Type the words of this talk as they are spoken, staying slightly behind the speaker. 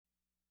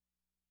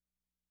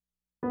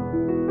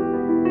And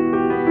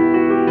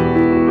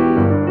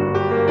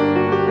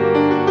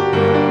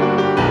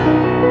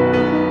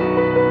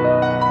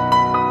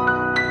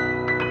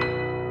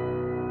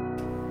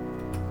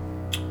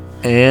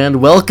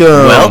welcome.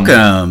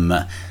 Welcome.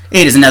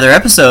 It is another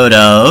episode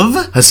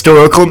of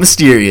Historical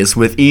Mysterious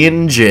with Ian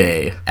and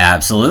Jay.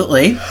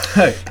 Absolutely.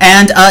 Hey.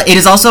 And it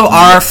is also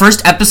our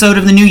first episode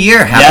of the new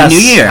year. Happy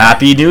New Year.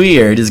 Happy New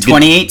Year. It is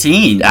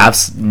 2018.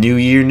 New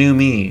Year, new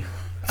me.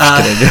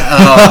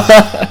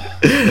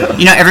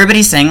 You know,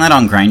 everybody's saying that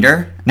on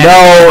Grindr. No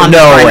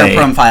Grindr way.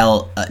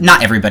 profile,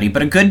 not everybody,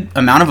 but a good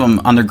amount of them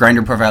on their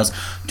Grindr profiles.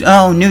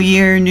 Oh, New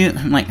Year, new.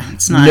 I'm like,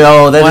 it's not.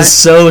 No, that is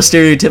so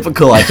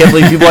stereotypical. I can't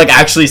believe people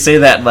actually say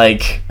that.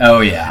 Oh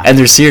yeah, and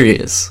they're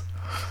serious.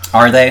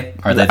 Are they?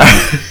 Are they?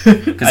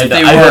 Because if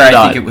they were, I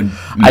think it would.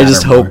 I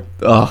just more. hope.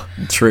 Oh,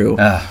 true.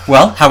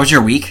 Well, how was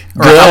your week?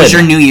 Or Good. How was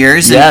your New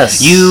Year's?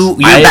 Yes, you're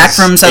back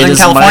from Southern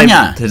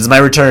California. It is my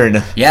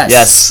return.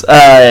 Yes.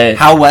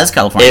 How was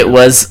California? It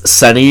was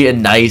sunny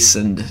and nice,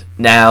 and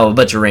now a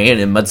bunch of rain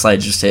and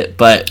mudslides just hit.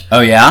 But oh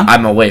yeah,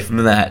 I'm away from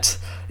that.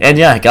 And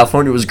yeah,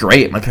 California was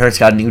great. My parents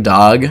got a new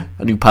dog,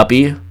 a new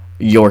puppy,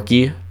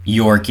 Yorkie.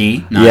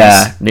 Nice.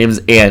 Yeah, name's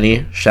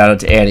Annie. Shout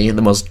out to Annie,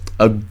 the most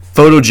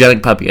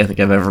photogenic puppy I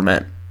think I've ever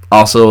met.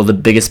 Also, the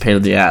biggest pain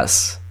in the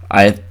ass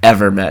I've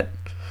ever met.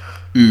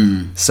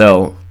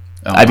 So,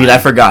 I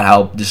forgot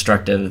how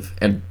destructive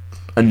and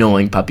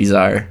annoying puppies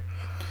are.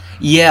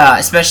 Yeah,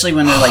 especially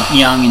when they're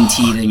young and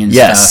teething and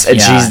yes, stuff.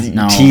 Yes,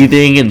 and she's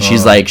teething, and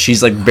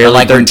she's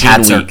barely 13 when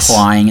cats weeks. are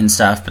clawing and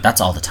stuff, but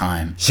that's all the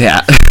time.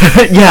 Yeah,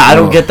 yeah, I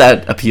don't get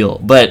that appeal,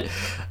 but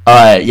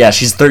yeah,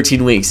 she's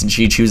 13 weeks and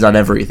she chews on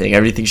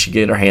everything she can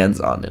get her hands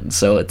on, and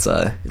so it's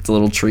a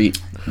little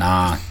treat.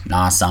 Nah,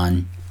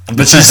 son.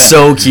 But she's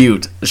so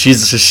cute.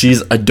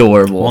 She's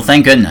adorable. Well,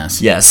 thank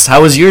goodness. Yes.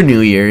 How was your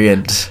New Year?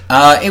 And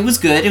it was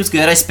good.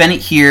 I spent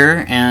it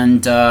here,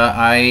 and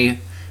it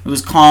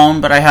was calm.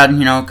 But I had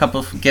a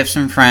couple of gifts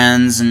from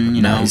friends, and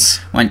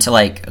nice. Went to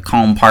a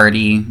calm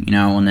party,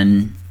 and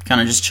then kind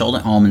of just chilled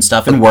at home and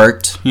stuff, and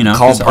worked.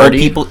 Calm party.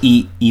 Old people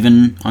eat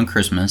even on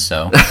Christmas.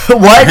 So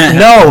what?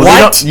 No,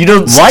 what? You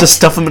don't just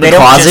stuff them in the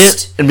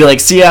closet and be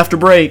like, "See you after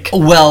break."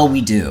 Well, we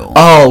do.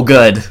 Oh,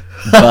 good.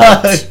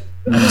 But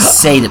we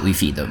say that we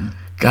feed them.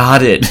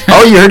 Got it.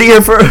 Oh, you heard it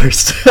here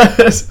first.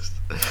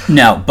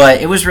 No, but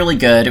it was really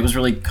good. It was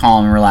really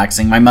calm and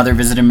relaxing. My mother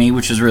visited me,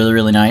 which was really,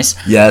 really nice.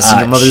 Yes,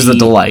 and your mother's a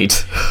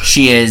delight.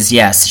 She is,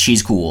 yes,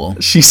 she's cool.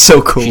 She's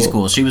so cool. She's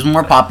cool. She was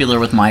more popular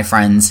with my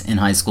friends in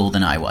high school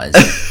than I was.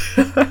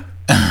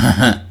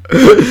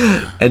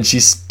 And she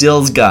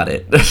still's got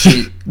it.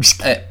 Yes.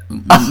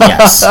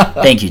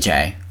 Thank you,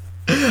 Jay.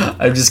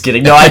 I'm just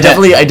kidding. No, I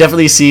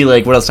definitely see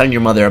when I was talking to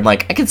your mother, I'm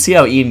like, I can see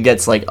how Ian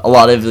gets a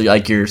lot of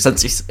your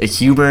sense of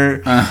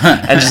humor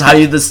and just how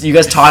you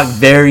guys talk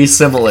very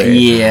similar.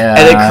 Yeah,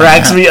 and it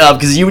cracks me up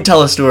because you would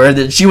tell a story and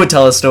then she would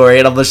tell a story,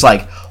 and I'm just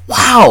like,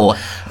 wow,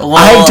 well,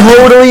 I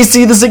totally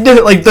see the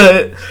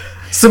the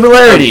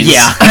similarities.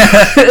 Yeah,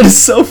 it's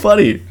so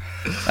funny.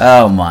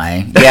 Oh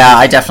my, yeah,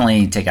 I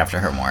definitely take after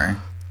her more.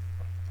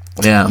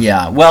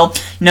 Yeah. Well,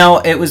 no,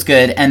 it was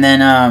good, and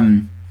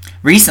then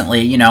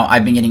recently,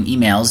 I've been getting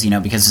emails,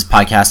 because this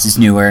podcast is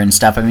newer and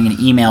stuff. I've been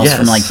getting emails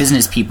from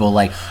business people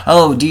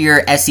oh, do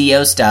your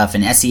SEO stuff,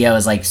 and SEO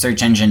is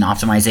search engine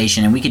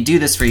optimization, and we could do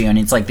this for you, and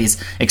it's this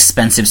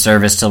expensive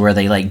service to where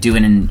they do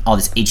it in all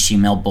this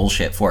HTML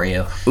bullshit for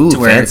you. Ooh, to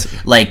where fancy.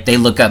 They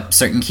look up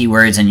certain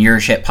keywords and your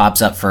shit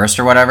pops up first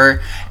or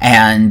whatever,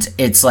 and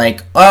it's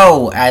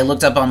oh, I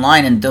looked up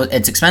online and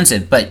it's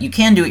expensive, but you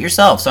can do it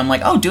yourself. So I'm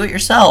oh, do it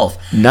yourself.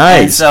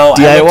 Nice. And so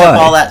DIY. I looked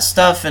up all that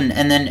stuff, and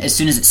then as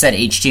soon as it said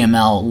HTML,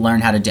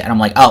 learn how to do it, and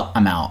I'm oh,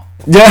 I'm out.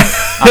 Yeah.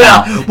 I'm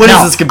out. What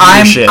is this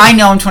computer shit? I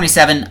know I'm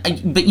 27,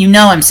 but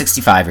I'm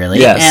 65, really.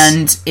 Yes.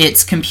 And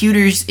it's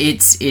computers,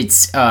 it's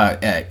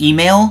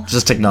email,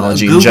 just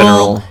technology Google, in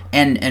general,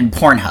 and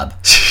Pornhub.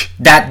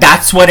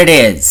 That's what it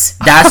is.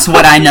 That's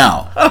what I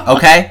know.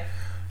 Okay.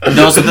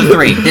 Those are the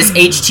three. This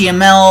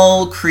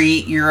HTML,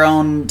 create your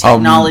own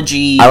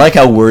technology. I like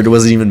how Word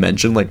wasn't even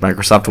mentioned,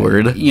 Microsoft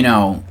Word.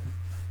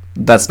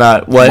 That's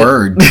not what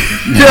Word.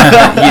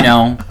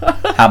 How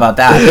about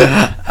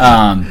that?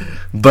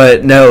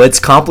 But no, it's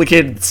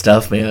complicated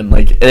stuff, man.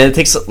 And it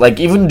takes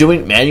even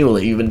doing it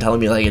manually. You've been telling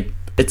me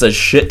it's a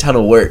shit ton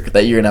of work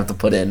that you're gonna have to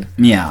put in.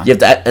 Yeah, you have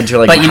to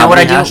enter But you know what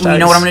I do? hashtags? You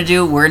know what I'm gonna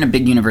do? We're in a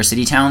big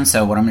university town,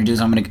 so what I'm gonna do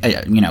is I'm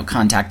gonna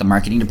contact the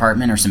marketing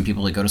department or some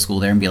people that go to school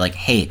there and be like,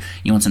 hey,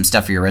 you want some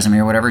stuff for your resume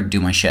or whatever?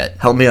 Do my shit.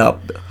 Help me out.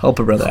 Help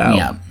a brother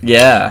out.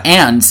 Yeah.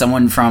 And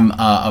someone from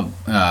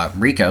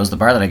Rico's, the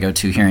bar that I go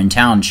to here in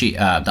town, she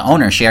the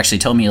owner, she actually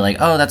told me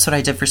oh, that's what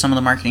I did for some of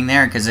the marketing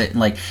there, because it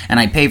and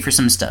I paid for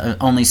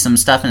only some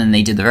stuff, and then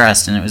they did the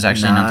rest, and it was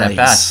actually not that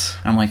bad.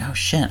 And I'm oh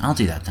shit, I'll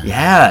do that then.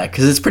 Yeah,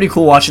 because it's pretty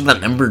cool watching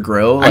that number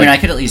grow. I mean, I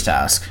could at least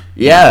ask.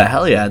 Yeah,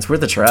 hell yeah, it's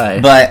worth a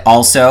try. But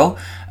also,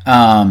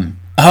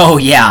 oh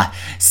yeah,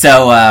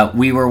 so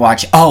we were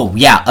watching. Oh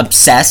yeah,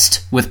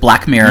 obsessed with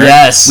Black Mirror.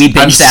 Yes, we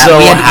binged that. So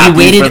we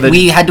waited.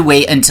 We had to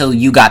wait until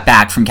you got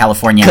back from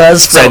California.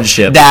 Cause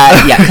friendship.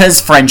 Cause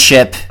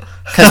friendship.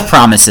 Because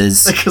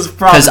promises.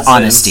 Because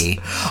honesty.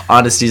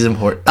 Honesty's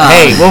important.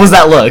 Hey, what was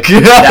that look?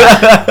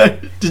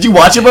 Did you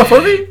watch it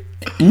before me?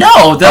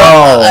 No,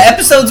 the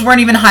episodes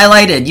weren't even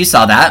highlighted. You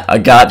saw that. I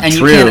got and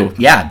true.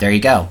 Yeah, there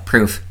you go.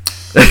 Proof.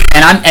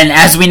 And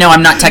as we know,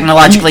 I'm not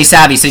technologically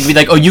savvy, so you'd be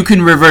like, oh, you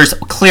can reverse.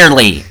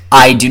 Clearly,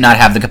 I do not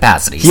have the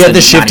capacity. He had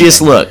the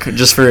shiftiest look,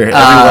 just for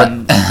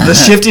everyone. The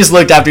shiftiest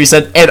look after he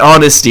said, and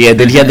honesty, and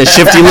then he had the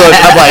shifty look.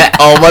 I'm like,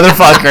 oh,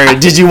 motherfucker,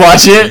 did you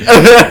watch it?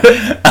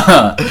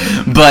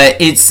 But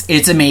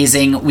it's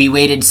amazing. We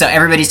waited, so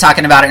everybody's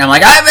talking about it, and I'm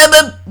like,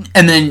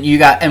 and then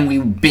we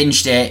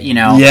binged it,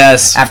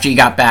 Yes. After you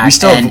got back. We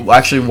still have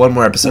actually one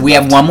more episode. We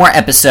have one more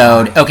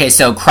episode. Okay,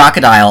 so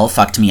Crocodile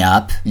fucked me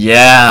up.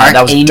 Yeah,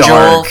 that was Archangel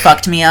dark.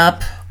 fucked me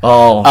up.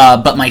 Oh.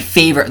 But my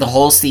favorite, the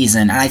whole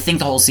season, and I think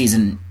the whole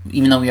season,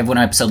 even though we have one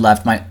episode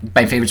left, my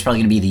favorite's probably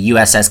going to be the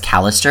USS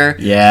Callister.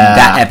 Yeah.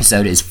 That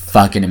episode is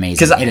fucking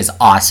amazing. It is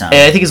awesome. And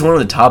I think it's one of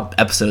the top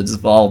episodes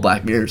of all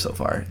Black Mirror so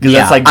far. Yeah,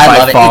 that's like I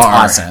love far, it. It's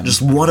awesome.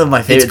 Just one of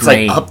my favorites. It's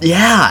great.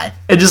 Yeah.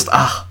 It just,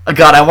 God,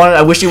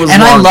 I wish it was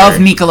and longer. I love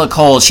Mikola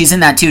Cole. She's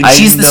in that too.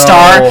 She's the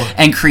star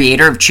and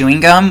creator of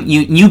Chewing Gum.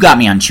 You got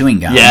me on Chewing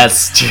Gum.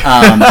 Yes.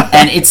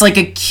 And it's like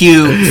a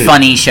cute,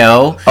 funny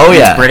show. Oh,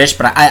 yeah. It's British,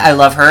 but I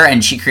love her,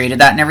 and she created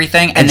that and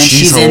everything. And then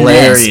she's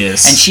hilarious. in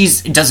this. And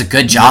she does a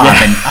good job.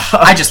 Yeah. And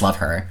I just love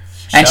her.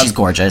 And she's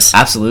gorgeous.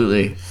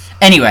 Absolutely.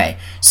 Anyway,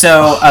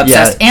 so obsessed.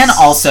 Yes. And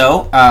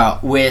also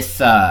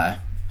with... I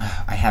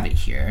have it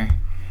here.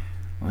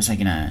 What was I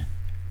gonna...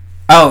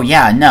 Oh,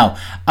 yeah, no.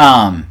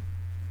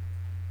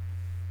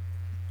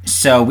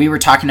 So we were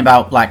talking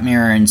about Black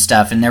Mirror and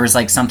stuff, and there was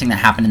like something that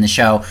happened in the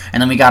show, and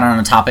then we got on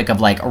a topic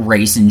of like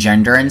race and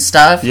gender and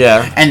stuff.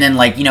 Yeah. And then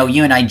like,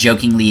 you and I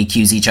jokingly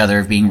accuse each other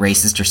of being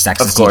racist or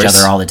sexist to each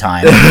other all the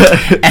time.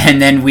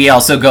 And then we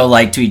also go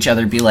like to each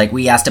other, be like,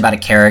 we asked about a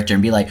character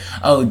and be like,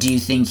 oh, do you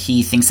think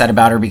he thinks that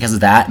about her because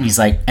of that? And he's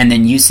like, and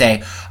then you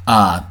say,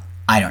 I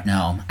don't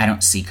know. I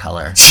don't see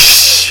color.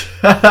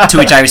 To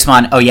which I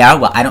respond, oh yeah?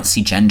 Well, I don't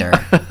see gender.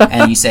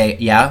 And you say,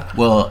 yeah?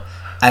 Well,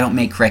 I don't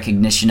make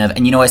recognition of...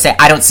 And you know what I say?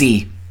 I don't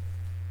see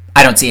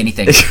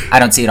anything. I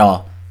don't see it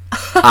all.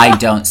 I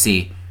don't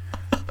see.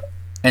 And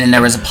then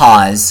there was a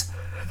pause.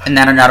 And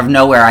then out of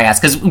nowhere I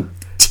asked... Because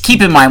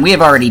keep in mind, we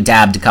have already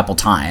dabbed a couple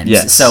times.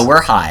 Yes. So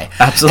we're high.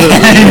 Absolutely.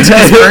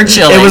 We're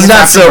chilling. It was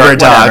not sober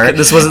talk.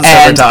 This wasn't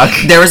sober talk.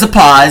 There was a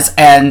pause,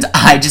 and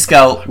I just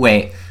go,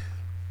 wait...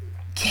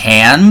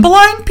 Can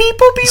blind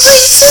people be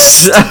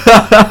racist?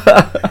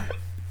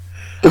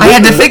 I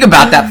had to think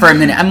about that for a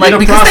minute. I'm like,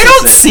 because they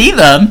don't see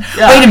them.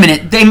 Yeah. Wait a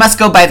minute, they must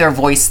go by their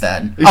voice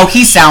then. Oh,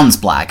 he sounds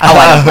black. Oh,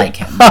 I don't like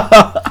him.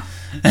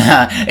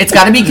 It's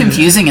got to be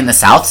confusing in the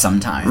South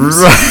sometimes.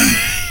 Right.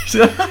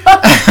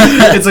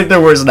 It's like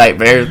their worst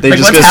nightmare. They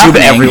just assume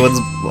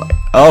everyone's black.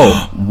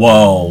 Oh.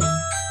 Whoa.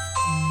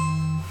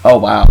 Oh,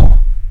 wow.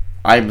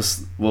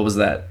 What was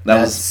that?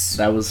 That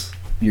was...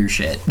 your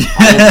shit.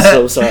 I'm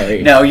so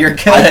sorry. No, you're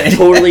good.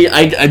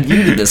 I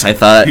muted this, I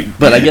thought,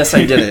 but I guess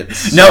I didn't.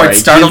 No, it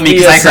startled me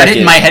because I heard it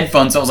in my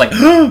headphones, so I was like,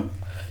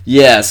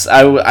 yes,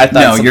 I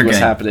thought something was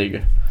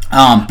happening.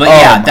 But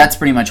yeah, that's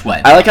pretty much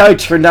what. I like how I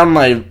turned down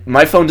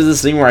my phone to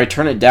this thing where I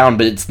turn it down,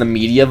 but it's the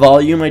media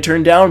volume I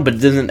turn down, but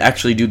it doesn't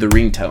actually do the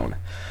ringtone.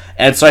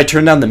 And so I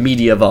turned down the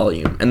media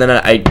volume, and then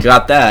I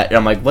got that, and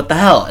I'm like, what the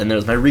hell? And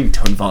there's my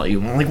ringtone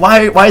volume. I'm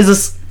like, why is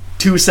this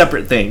two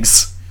separate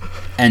things?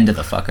 End of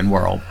the fucking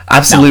world.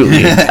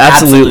 Absolutely. No.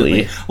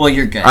 Absolutely. Well,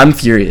 you're good. I'm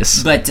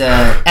furious. But,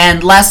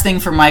 and last thing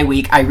for my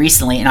week, I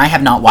recently, and I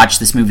have not watched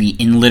this movie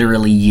in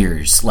literally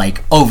years,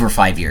 like over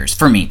 5 years,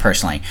 for me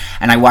personally.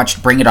 And I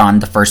watched Bring It On,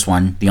 the first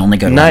one, the only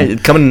good one.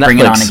 Coming to Netflix, Bring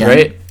It On again.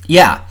 Right?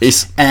 Yeah.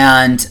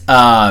 And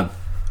I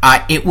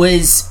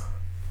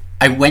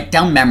went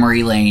down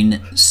memory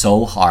lane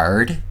so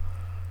hard.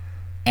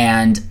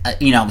 And,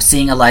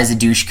 seeing Eliza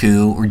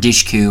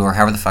Dushku, or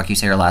however the fuck you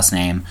say her last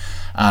name,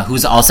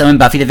 who's also in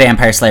Buffy the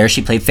Vampire Slayer.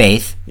 She played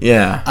Faith.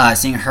 Yeah.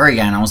 Seeing her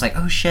again, I was like,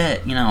 oh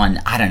shit, and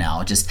I don't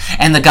know,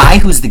 and the guy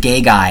who's the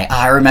gay guy,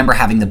 I remember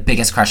having the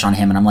biggest crush on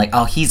him, and I'm like,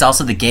 oh, he's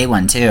also the gay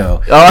one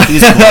too. Oh.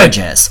 He's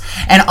gorgeous.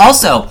 And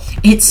also,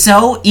 it's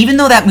so, even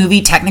though that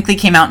movie technically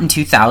came out in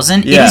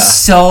 2000, it is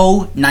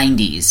so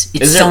 90s.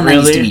 It's so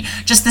 90s to me.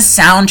 Just the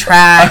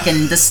soundtrack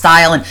and the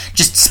style and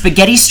just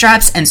spaghetti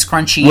straps and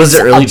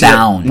scrunchies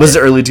abound. Was it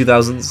early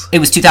 2000s? It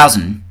was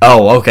 2000.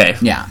 Oh, okay.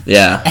 Yeah.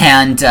 Yeah.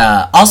 And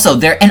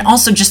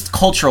also just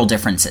cultural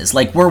differences.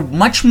 Like, we're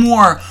much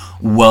more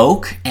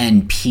woke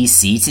and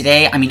PC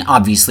today. I mean,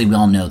 obviously we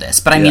all know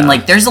this, but I mean,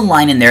 like, there's a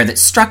line in there that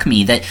struck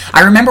me that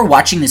I remember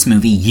watching this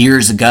movie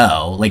years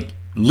ago, like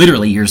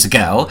literally years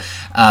ago,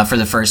 for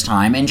the first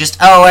time, and just,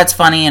 oh, that's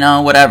funny,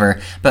 whatever.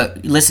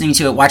 But listening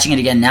to it, watching it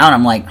again now, and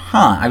I'm like,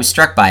 I was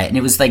struck by it. And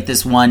it was like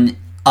this one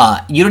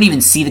you don't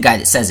even see the guy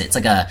that says it. It's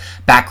like a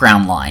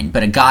background line,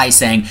 but a guy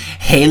saying,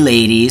 "Hey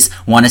ladies,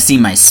 want to see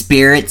my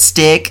spirit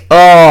stick?"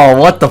 Oh,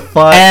 what the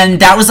fuck? And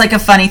that was like a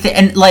funny thing.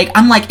 And like,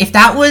 I'm like, if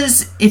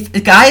a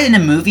guy in a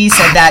movie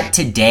said that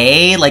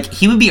today, like,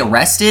 he would be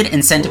arrested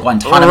and sent to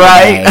Guantanamo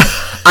Bay.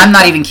 I'm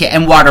not even kidding.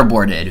 And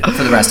waterboarded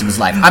for the rest of his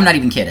life. I'm not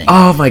even kidding.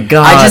 Oh my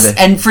god.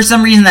 And for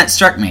some reason that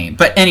struck me.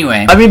 But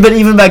anyway. I mean, but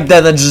even back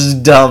then, that's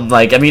just dumb.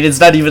 Like, I mean, it's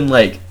not even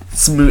like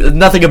smooth.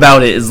 Nothing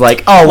about it is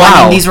like, oh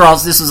wow. I mean,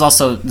 this was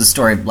also the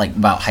story like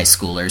about high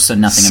schoolers, so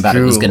nothing about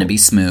it was going to be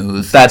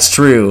smooth. That's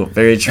true.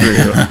 Very true.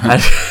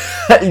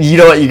 You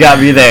know what? You got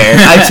me there.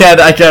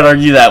 I can't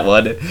argue that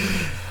one.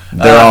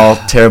 They're all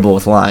terrible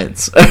with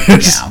lines.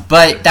 Yeah,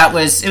 but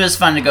it was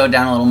fun to go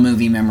down a little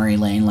movie memory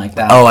lane like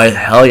that. Oh,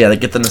 hell yeah! They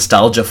get the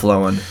nostalgia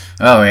flowing.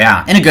 Oh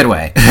yeah, in a good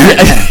way.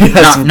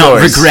 Yes, not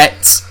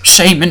regrets,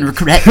 shame and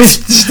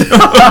regrets.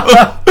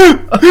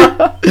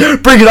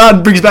 Bring it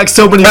on! Brings back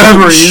so many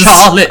memories.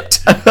 Charlotte,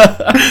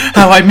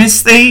 how I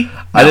miss thee.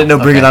 I didn't know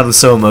Bring It On was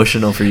so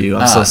emotional for you.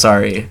 I'm so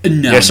sorry.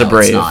 No, you're so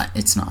brave.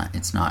 It's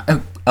not.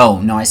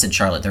 Oh no, I said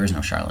Charlotte. There was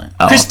no Charlotte.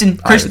 Oh, Kristen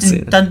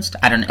Dunst.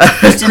 I don't know.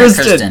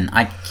 Kristen.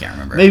 I can't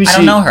remember. I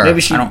don't know her.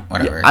 Maybe she. I don't.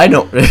 Whatever. I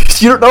don't.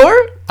 You don't know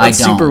her? That's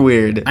don't. Super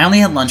weird. I only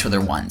had lunch with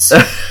her once.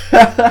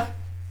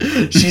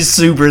 She's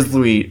super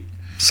sweet.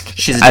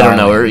 She's. I don't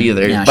know her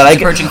either. Yeah, but she's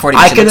approaching 40.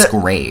 She looks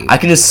great. I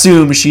can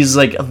assume she's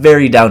like a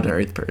very down to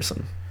earth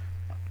person.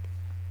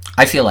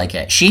 I feel like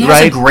it. She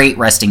has a great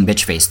resting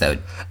bitch face, though.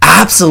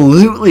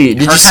 Absolutely.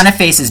 Her kind of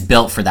face is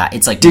built for that.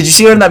 It's like. Did you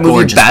see her in that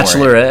movie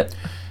Bachelorette?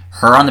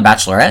 Her on The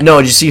Bachelorette? No,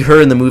 did you see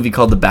her in the movie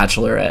called The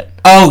Bachelorette?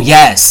 Oh,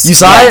 yes. You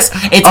saw it?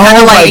 It's kind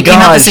of like, it came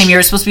out the same year.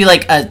 It's supposed to be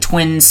like a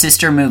twin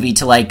sister movie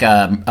to like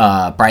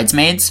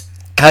Bridesmaids.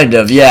 Kind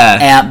of, yeah.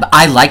 And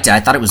I liked it. I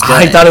thought it was good.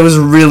 I thought it was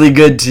really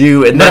good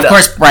too. And but of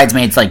course,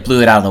 Bridesmaids like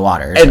blew it out of the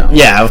water. So.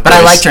 Yeah, of course. But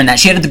I liked her in that.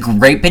 She had the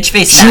great bitch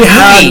face. She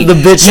had the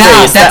bitch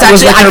face. That's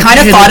actually. I kind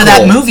of thought of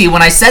that movie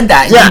when I said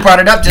that. Yeah, you brought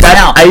it up just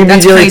now. I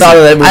immediately thought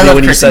of that movie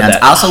when you said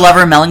that. I also love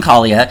her in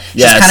Melancholia.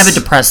 She's kind of a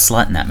depressed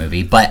slut in that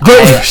movie, but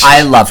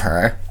I love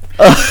her.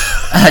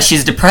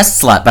 She's a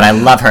depressed slut, but I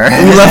love her.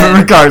 We love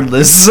her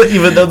regardless,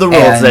 even though the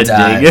world's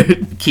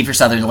ending. Kiefer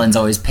Sutherland's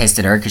always pissed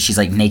at her because she's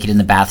like naked in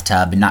the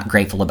bathtub and not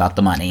grateful about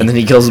the money. And then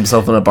he kills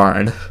himself in a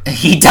barn.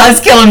 He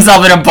does kill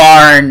himself in a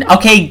barn.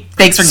 Okay,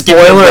 thanks for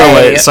giving Spoiler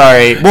alert,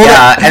 sorry. Well,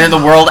 yeah, and then the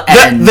world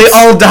ends. They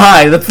all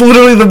die. That's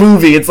literally the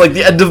movie. It's like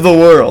the end of the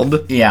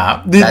world.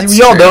 Yeah,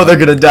 we all know they're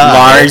gonna die.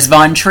 Lars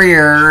von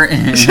Trier.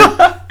 Is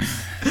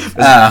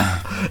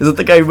it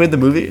the guy who made the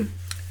movie?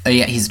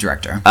 Yeah, he's a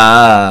director.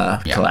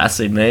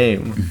 Classy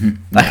name.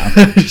 Mm-hmm.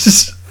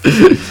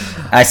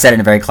 Yeah. I said it in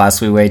a very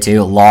classy way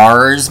too.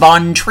 Lars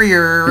von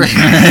Trier.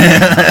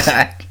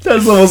 That's the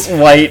most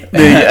white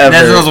thing ever.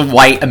 That's the most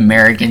white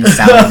American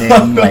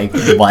sounding. Like,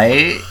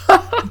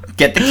 what?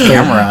 Get the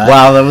camera.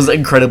 Wow, that was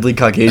incredibly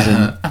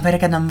Caucasian.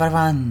 America number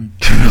one.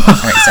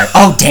 Alright, sorry.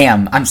 Oh,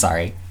 damn. I'm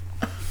sorry.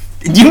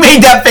 You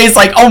made that face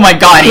like, oh my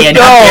god, Ian,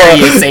 how dare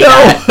you say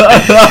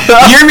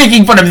that? You're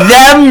making fun of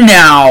them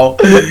now.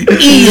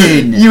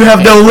 Ian. You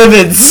have no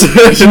limits.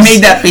 You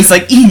made that face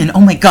like, Ian,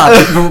 oh my god,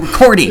 we're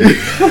recording.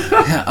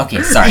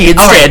 Okay, sorry. Ian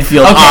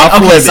Stanfield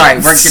off limits. Sorry,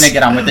 we're going to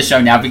get on with the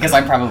show now because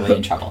I'm probably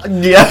in trouble.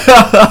 Yeah.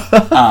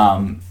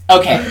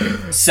 Okay,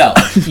 so,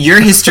 your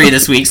history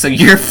this week, so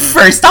you're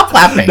first. Stop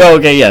laughing. No,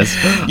 okay, yes.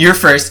 You're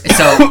first.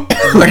 So,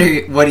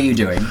 what are you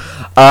doing?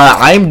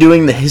 I'm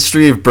doing the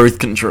history of birth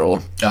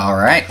control. All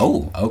right.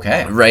 Oh,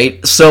 okay.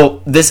 Right.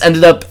 So this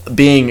ended up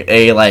being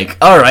a like,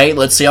 all right,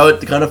 let's see how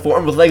it kind of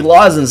formed with like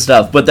laws and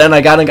stuff. But then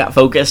I got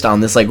focused on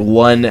this like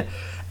one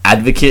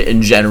advocate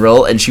in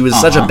general, and she was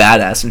such a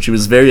badass, and she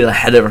was very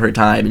ahead of her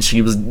time, and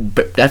she was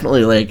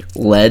definitely like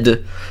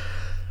led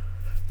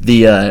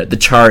the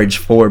charge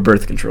for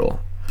birth control.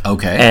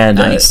 Okay. And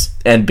nice.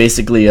 And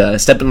basically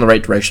step in the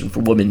right direction for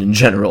women in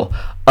general.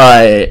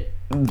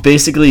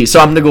 Basically, so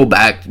I'm gonna go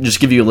back,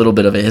 just give you a little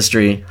bit of a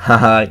history,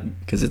 haha,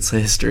 because it's a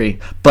history.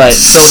 But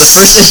so the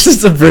first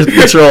instance of birth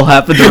control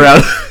happened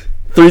around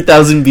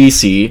 3000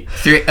 BC.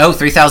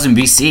 3000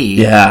 BC.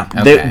 Yeah,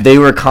 okay. They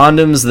were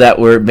condoms that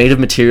were made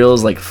of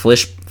materials like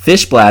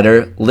fish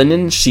bladder,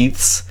 linen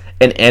sheaths,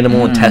 and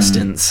animal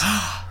intestines.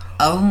 Oh.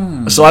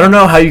 So I don't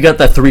know how you got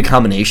that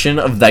combination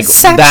of like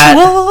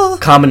that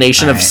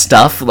combination of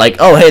stuff. Like,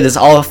 oh hey, this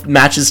all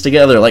matches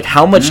together. Like,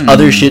 how much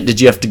other shit did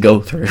you have to go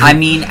through? I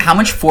mean, how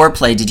much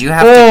foreplay did you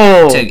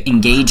have to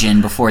engage in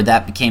before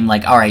that became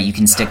like, all right, you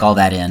can stick all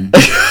that in?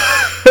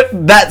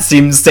 That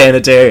seems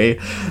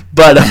sanitary,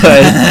 but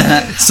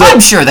so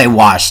I'm sure they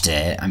washed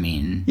it. I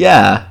mean,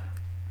 yeah.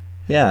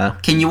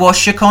 Can you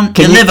wash your liver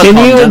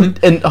condom?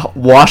 Can you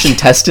wash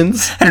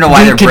intestines? I don't know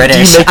why they're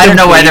British. I don't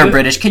know why they're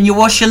British. Can you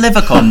wash your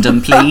liver condom,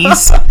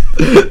 please?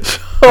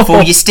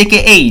 Before you stick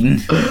it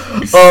in.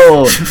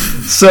 Oh,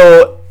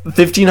 so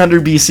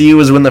 1500 BC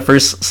was when the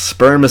first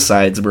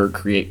spermicides were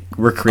created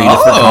for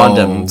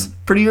condoms.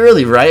 pretty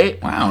early,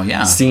 right? Wow,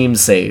 yeah.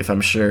 Seems safe,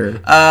 I'm sure.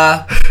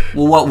 Well,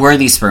 what were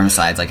these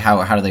spermicides? Like,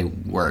 how do they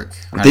work?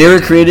 They were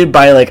created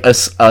by like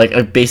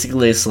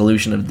basically a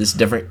solution of these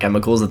different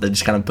chemicals that they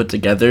just kind of put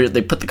together.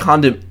 They put the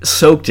condom,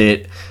 soaked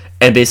it,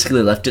 and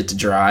basically left it to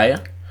dry.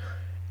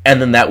 And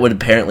then that would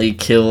apparently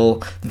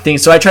kill the thing.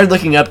 So I tried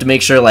looking up to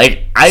make sure,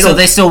 like, So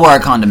they still wore a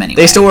condom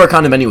anyway? They still wore a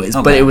condom anyways,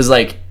 but it was,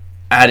 like,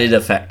 added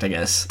effect, I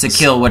guess. To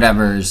kill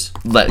whatever's...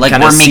 Like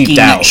we're making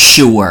it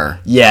sure.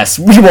 Yes,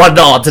 we want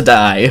all to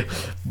die.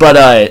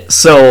 But,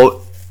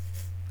 so...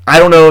 I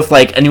don't know if,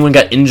 like, anyone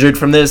got injured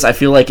from this. I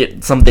feel like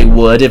it's something they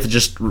would if it's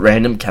just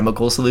random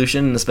chemical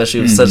solution, especially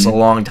if it's such a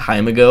long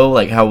time ago.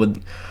 Like, how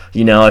would...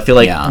 You know, I feel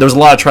like there was a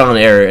lot of trial and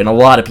error, and a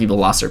lot of people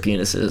lost their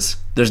penises.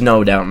 There's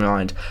no doubt in my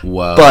mind.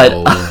 Whoa.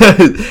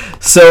 But,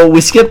 so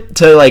we skip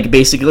to, like,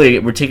 basically,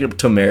 we're taking it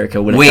to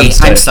America.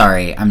 Wait, I'm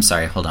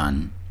sorry, hold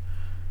on.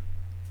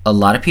 A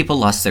lot of people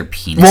lost their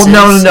penises?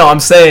 Well, no,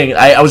 I'm saying,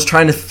 I was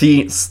trying to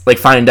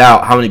find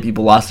out how many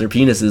people lost their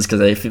penises,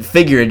 because I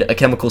figured a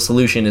chemical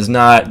solution is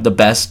not the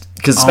best,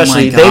 because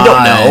especially, they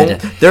don't know.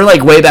 They're,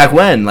 like, way back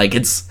when, like,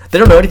 they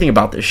don't know anything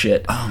about this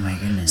shit. Oh my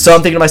goodness. So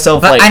I'm thinking to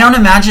myself, but I don't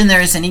imagine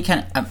there is any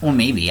kind of... Well,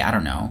 maybe. I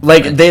don't know.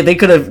 Like, they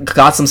could have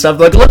got some stuff,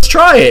 like, let's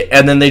try it.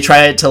 And then they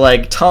try it to,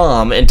 like,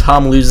 Tom, and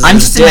Tom loses I'm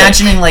just his dick.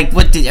 imagining, like,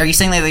 are you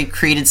saying that they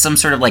created some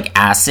sort of, like,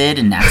 acid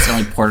and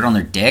accidentally poured it on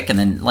their dick and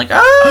then, like,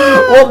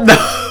 Well,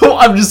 no.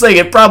 I'm just saying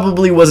it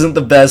probably wasn't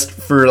the best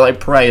for, like,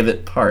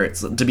 private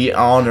parts to be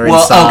on or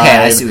inside. Well, okay,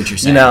 I see what you're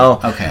saying. You know?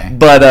 Okay.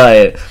 But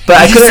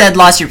I you said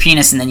lost your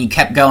penis and then you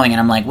kept going, and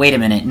I'm like, wait a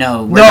minute,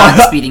 no, we're not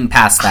speeding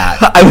past that.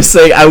 I was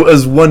saying, I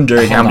was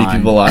wondering how many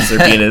people lost their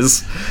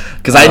penis.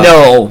 Because I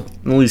know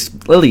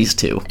at least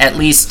two. At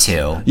least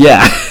two.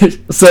 Yeah.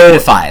 So 2 to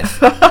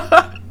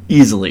 5.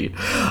 Easily.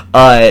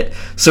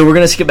 So we're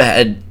going to skip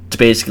ahead to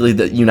basically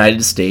the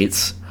United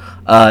States.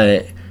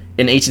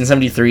 In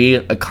 1873,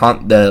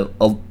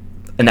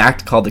 an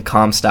act called the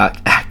Comstock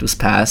Act was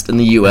passed in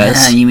the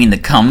U.S. You mean the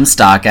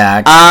Comstock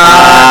Act?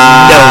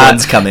 No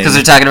one's coming. Because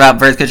they're talking about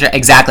birth control?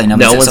 Exactly. No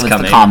one's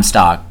coming. The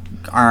Comstock.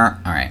 All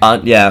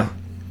right. Yeah.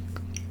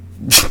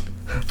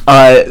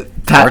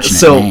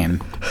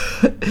 Name.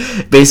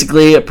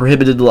 Basically, it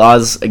prohibited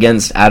laws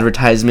against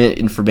advertisement,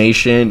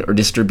 information, or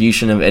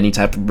distribution of any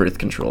type of birth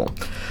control.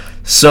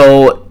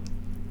 So,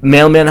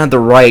 mailman had the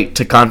right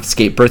to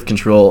confiscate birth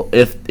control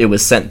if it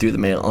was sent through the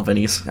mail of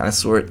any kind of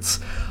sorts.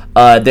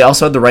 They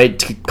also had the right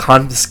to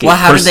confiscate... Well,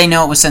 how did they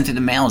know it was sent through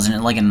the mail? Isn't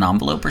it like an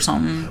envelope or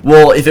something?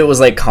 Well, if it was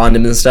like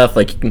condoms and stuff,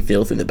 like you can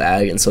feel through the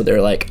bag, and so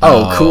they're like,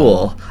 oh,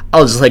 cool.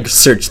 I'll just like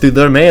search through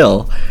their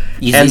mail.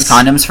 Use these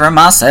condoms for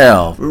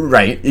myself.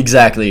 Right,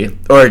 exactly.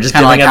 Or just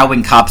kind of like how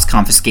when cops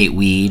confiscate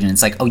weed, and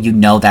it's like, oh, you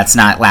know that's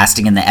not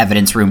lasting in the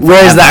evidence room forever.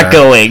 Where's that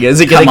going? Is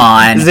it Come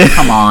on.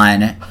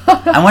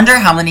 I wonder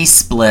how many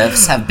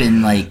spliffs have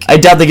been like... I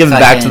doubt they give it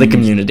back to the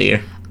community.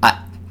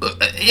 No,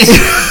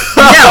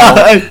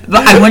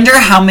 but I wonder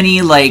how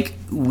many like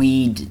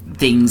weed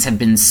things have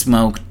been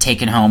smoked,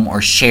 taken home,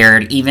 or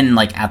shared, even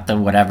like at the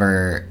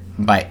whatever.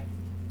 By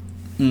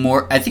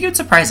more, I think it would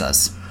surprise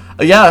us.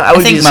 Yeah,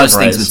 I think most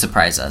things would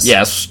surprise us.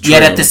 Yes, true.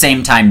 Yet at the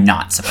same time,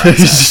 not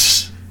surprise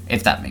us.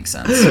 If that makes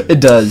sense. It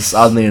does,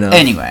 oddly enough.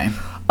 Anyway,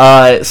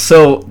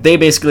 so they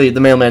basically, the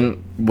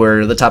mailmen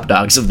were the top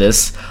dogs of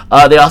this.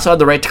 They also had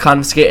the right to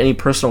confiscate any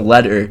personal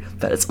letter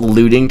that is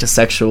alluding to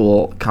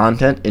sexual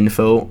content,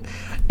 info.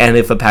 And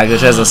if a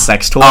package has a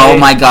sex toy, oh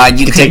my god,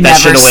 you could take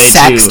that never shit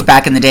away sext too.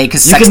 Back in the day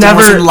because sexting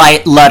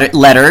wasn't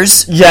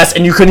letters. Yes,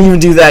 and you couldn't even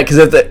do that because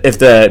if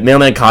the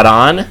mailman caught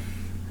on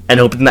and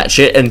opened that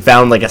shit and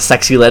found like a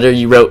sexy letter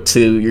you wrote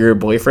to your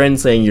boyfriend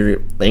saying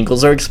your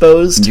ankles are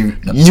exposed,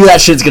 that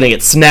shit's gonna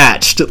get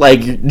snatched. Like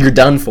you're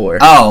done for.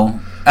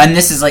 Oh, and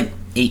this is like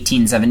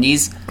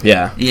 1870s.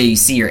 Yeah, you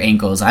see your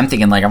ankles. I'm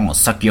thinking like I'm gonna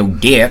suck your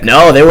dick.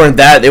 No, they weren't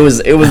that. It was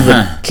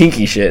the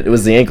kinky shit. It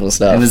was the ankle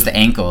stuff. It was the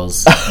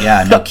ankles.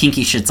 Yeah, no,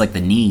 kinky shit's like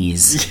the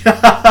knees.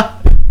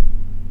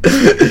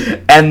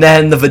 And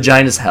then the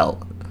vagina's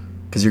hell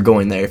because you're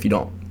going there if you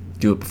don't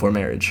do it before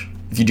marriage.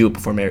 If you do it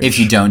before marriage. If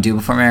you don't do it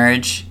before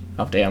marriage.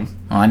 Oh damn.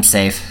 Well, I'm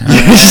safe.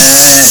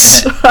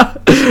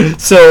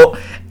 So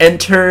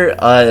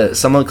enter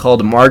someone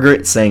called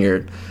Margaret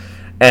Sanger.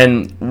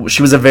 And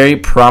she was a very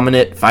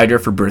prominent fighter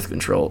for birth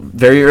control.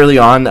 Very early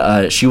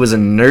on, she was a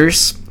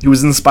nurse who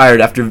was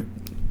inspired after,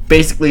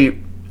 basically,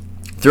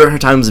 throughout her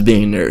times of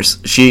being a nurse,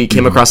 she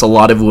came across a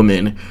lot of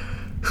women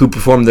who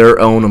performed their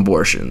own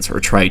abortions, or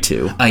tried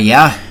to.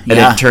 Yeah. And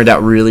it turned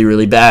out really,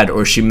 really bad.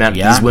 Or she met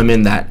these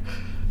women that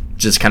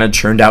just kind of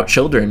churned out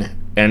children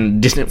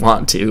and didn't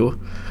want to.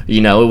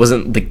 You know, it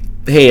wasn't like,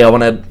 hey, I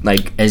want to,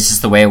 like... It's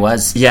just the way it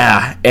was.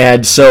 Yeah,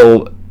 and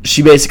so...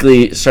 She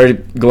basically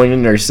started going to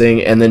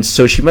nursing, and then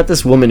so she met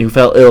this woman who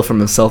fell ill from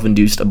a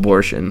self-induced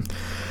abortion.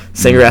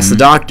 Sanger asked the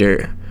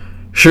doctor,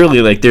 surely,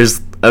 like,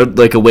 there's a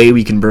way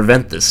we can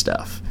prevent this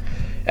stuff.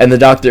 And the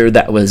doctor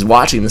that was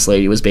watching this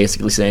lady was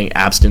basically saying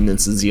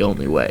abstinence is the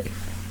only way.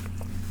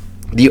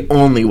 The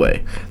only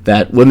way.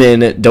 That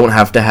women don't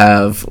have to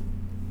have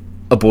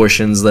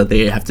abortions that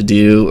they have to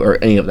do, or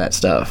any of that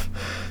stuff.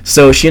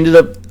 So she ended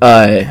up,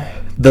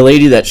 the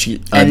lady that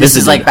she and this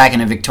is like back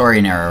in a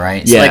Victorian era,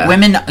 right? So yeah. like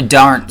women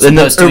aren't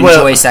supposed to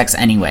enjoy sex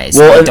anyways.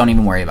 So like, don't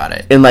even worry about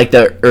it. In like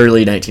the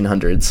early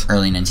 1900s.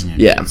 Early 1900s.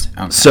 Yeah.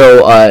 Okay.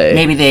 So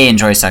maybe they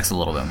enjoy sex a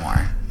little bit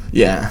more.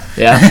 Yeah.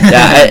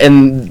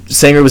 And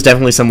Sanger was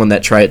definitely someone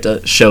that tried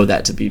to show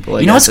that to people.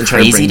 You know what's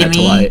crazy to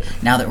me?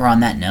 Now that we're on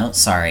that note,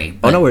 sorry.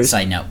 Oh, no worries.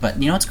 Side note, but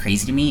you know what's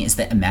crazy to me is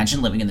that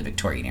imagine living in the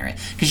Victorian era,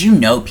 because you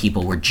know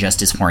people were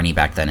just as horny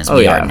back then as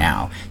we are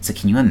now. So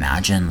can you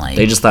imagine like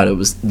they just thought it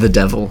was the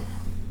devil.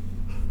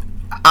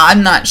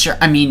 I'm not sure.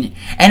 I mean,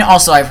 and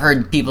also I've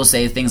heard people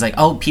say things like,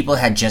 "Oh, people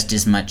had just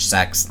as much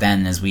sex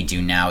then as we do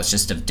now. It's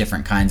just of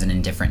different kinds and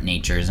in different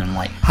natures." And I'm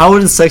like, how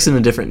is sex in a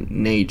different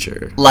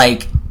nature?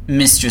 Like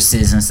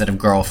mistresses instead of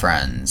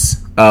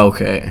girlfriends. Oh,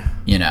 okay.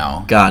 You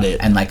know. Got it.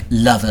 And like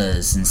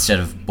lovers instead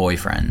of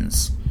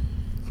boyfriends.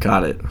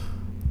 Got it.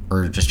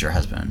 Or just your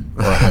husband.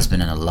 Or a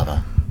husband and a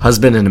lover.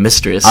 Husband and a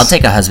mistress. I'll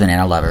take a husband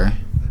and a lover.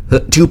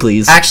 2,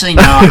 please. Actually,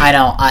 no, I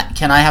don't.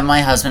 Can I have my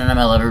husband and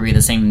my lover be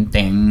the same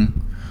thing?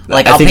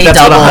 Like, I'll pay that's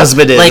double. What a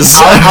husband is. Like,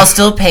 I'll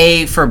still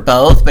pay for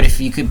both, but if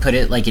you could put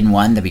it like in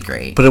one, that'd be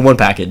great. Put it in one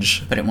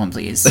package. Put it in one,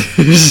 please.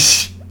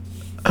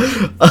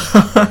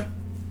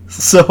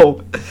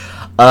 So,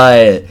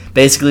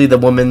 basically, the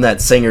woman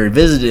that Sanger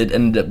visited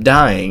ended up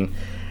dying,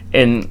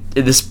 and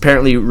this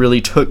apparently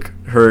really took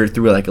her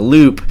through like a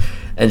loop.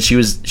 And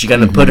she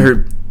kind of put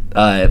her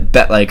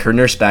her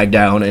nurse bag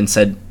down and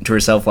said to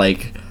herself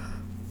like,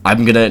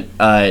 I'm gonna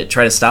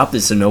try to stop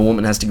this so no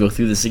woman has to go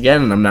through this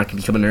again, and I'm not gonna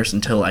become a nurse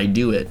until I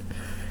do it.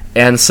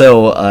 And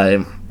so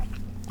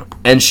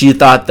and she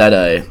thought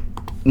that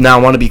now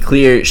I want to be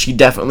clear, she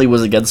definitely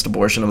was against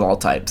abortion of all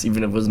types,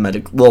 even if it was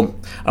medical. Well,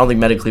 I don't think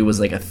medically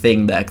was like a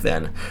thing back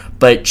then,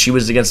 but she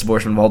was against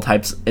abortion of all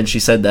types. And she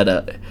said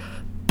that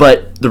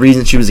but the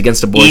reason she was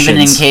against abortion,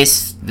 even in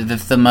case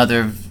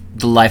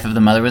the life of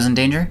the mother was in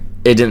danger.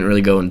 It didn't really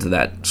go into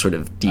that sort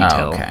of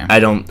detail. Oh, okay.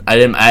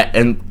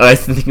 I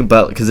think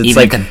about, because it's even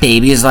like the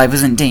baby's life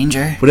was in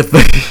danger. What if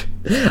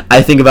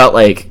I think about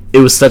like it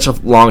was such a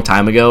long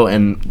time ago,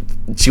 and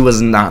she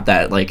was not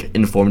that like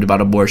informed about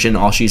abortion.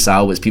 All she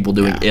saw was people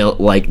doing ill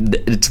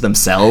it to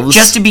themselves.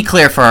 Just to be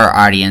clear for our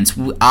audience,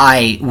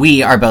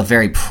 we are both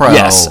very pro.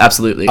 Yes,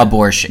 absolutely.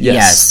 Abortion.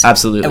 Yes,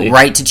 absolutely.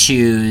 Right to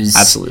choose.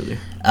 Absolutely.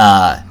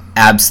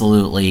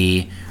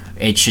 Absolutely.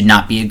 It should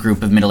not be a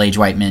group of middle-aged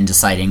white men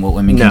deciding what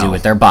women can do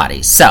with their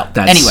bodies. So,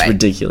 that's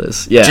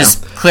ridiculous. Yeah.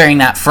 Just clearing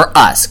that for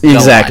us.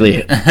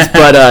 Exactly.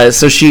 But,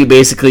 so she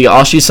basically,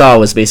 all she saw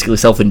was basically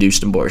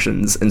self-induced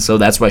abortions. And so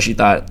that's why she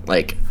thought,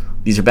 like,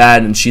 these are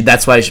bad. And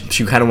that's why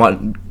she kind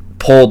of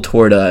pulled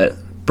toward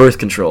birth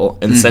control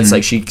in the sense,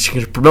 like, she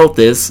can promote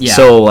this. Yeah.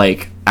 So,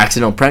 like,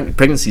 accidental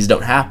pregnancies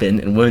don't happen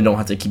and women don't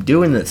have to keep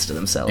doing this to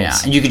themselves. Yeah.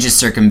 And you could just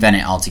circumvent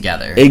it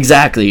altogether.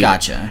 Exactly.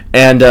 Gotcha.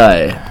 And,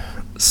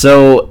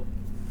 so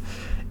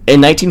in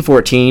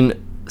 1914,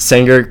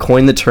 Sanger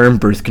coined the term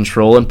birth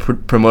control and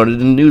promoted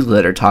a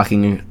newsletter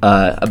talking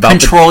about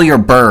control your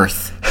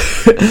birth.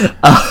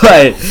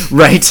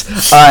 Right.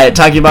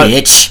 Talking about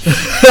bitch.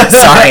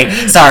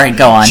 Sorry.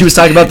 Go on. She was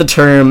talking about the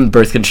term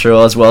birth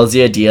control as well as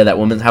the idea that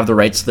women have the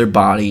rights to their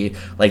body.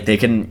 Like they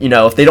can,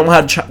 if they don't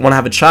want to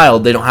have a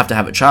child, they don't have to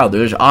have a child.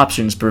 There's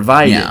options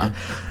provided. Yeah.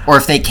 Or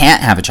if they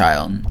can't have a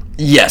child.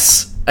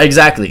 Yes,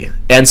 exactly.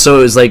 And so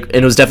it was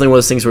it was definitely one of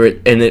those things where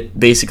it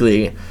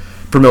basically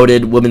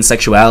promoted women's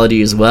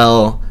sexuality as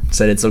well.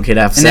 Said it's okay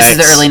to have sex. And this is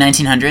the early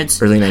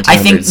 1900s? Early 1900s. I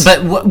think,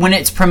 but when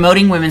it's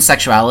promoting women's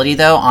sexuality,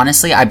 though,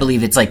 honestly, I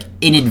believe it's,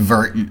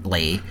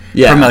 inadvertently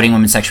promoting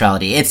women's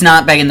sexuality. It's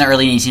not back in the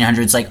early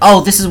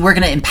 1800s, we're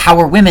going to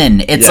empower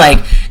women. It's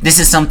this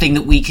is something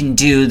that we can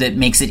do that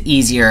makes it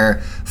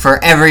easier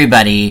for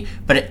everybody,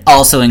 but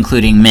also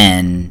including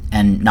men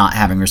and not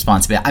having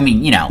responsibility. I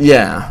mean,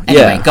 Yeah.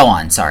 Anyway, go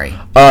on, sorry.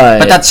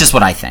 But that's just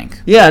what I think.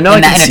 Yeah, no,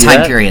 I can see that. In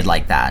a time period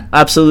like that.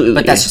 Absolutely.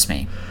 But that's just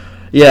me.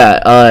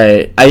 Yeah,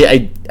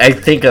 I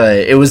think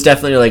it was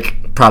definitely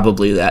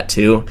probably that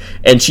too,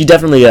 and she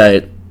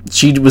definitely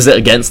she was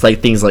against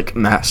things like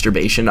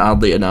masturbation.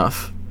 Oddly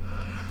enough,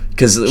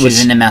 because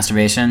she's into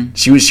masturbation.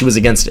 She was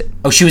against it.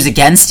 Oh, she was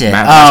against it.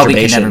 Oh, we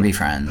could never be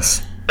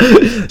friends.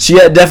 She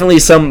had definitely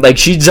some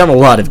she's done a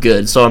lot of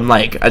good. So I'm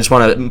I just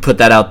want to put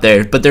that out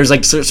there. But there's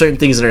certain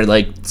things in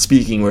her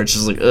speaking where it's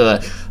just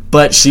ugh.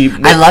 But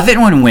I love it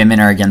when women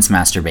are against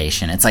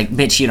masturbation. It's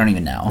bitch, you don't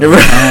even know.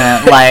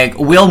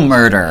 We'll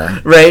murder.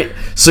 Right?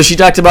 So she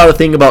talked about a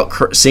thing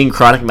about seeing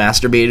chronic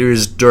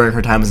masturbators during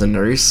her time as a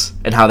nurse,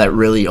 and how that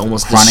really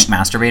almost chronic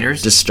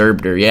masturbators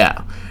disturbed her.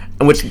 Yeah.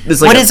 And which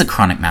is what is a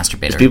chronic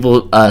masturbator?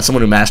 People,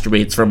 someone who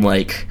masturbates from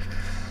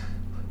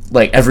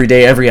every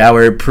day, every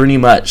hour, pretty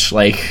much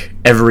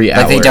every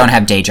hour. Like, they don't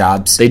have day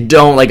jobs? They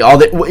don't, like,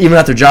 even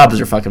at their jobs,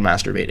 they're fucking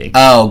masturbating.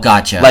 Oh,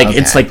 gotcha. Like, okay.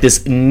 It's like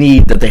this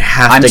need that they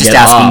have to get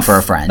off. I'm just asking for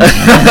a friend. No.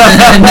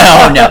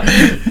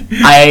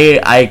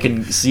 I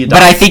can see a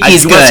doctor. But I think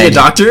he's good. You want to see a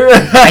doctor?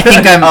 I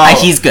think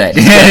he's good.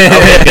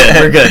 Okay,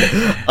 we're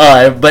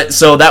good. But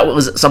so that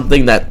was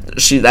something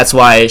that's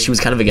why she was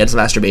kind of against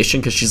masturbation,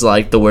 because she's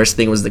like, the worst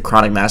thing was the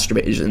chronic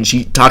masturbation. And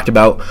she talked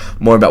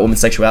more about women's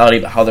sexuality,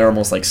 but how they're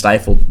almost like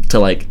stifled to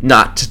like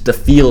not to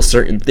feel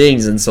certain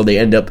things, and so they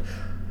end up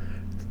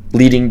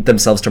leading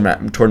themselves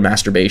toward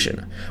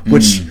masturbation,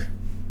 which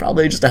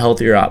probably just a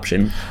healthier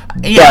option.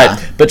 Yeah.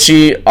 But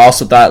she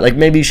also thought, like,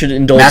 maybe you should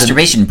indulge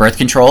masturbation, birth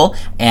control,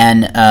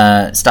 and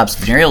stops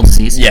venereal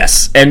disease.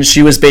 Yes, and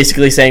she was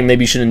basically saying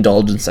maybe you should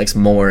indulge in sex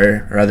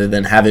more rather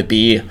than have it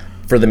be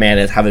for the man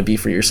and have it be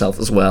for yourself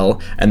as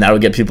well, and that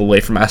would get people away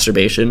from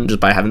masturbation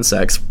just by having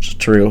sex, which is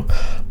true.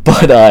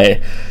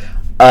 But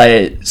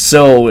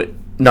so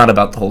not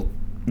about the whole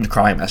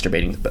crying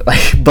masturbating,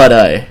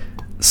 but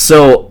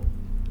so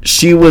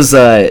she was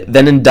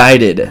then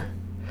indicted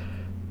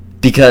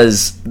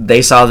because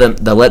they saw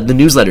the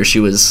newsletter she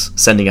was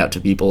sending out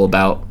to people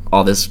about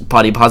all this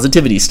body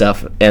positivity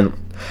stuff, and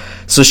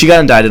so she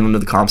got indicted under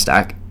the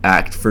Comstock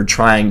Act for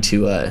trying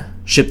to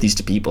ship these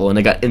to people, and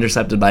it got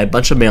intercepted by a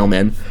bunch of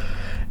mailmen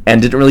and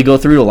didn't really go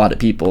through to a lot of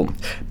people.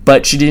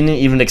 But she didn't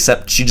even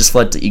accept. She just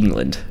fled to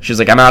England. She was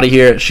like, I'm out of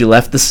here. She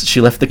left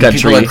the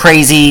country. People are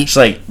crazy. She's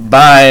like,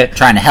 bye.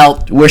 Trying to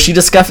help. Where she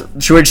discussed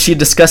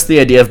the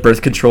idea of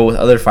birth control with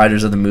other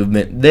fighters of the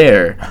movement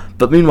there.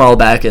 But meanwhile,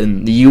 back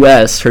in the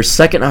U.S., her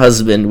second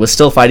husband was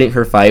still fighting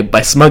her fight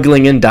by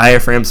smuggling in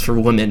diaphragms for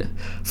women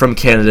from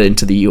Canada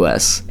into the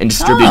U.S. and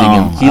distributing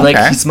them.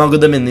 He smuggled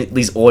them in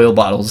these oil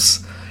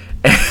bottles.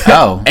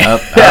 All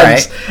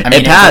right. I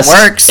mean, it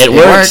passed. It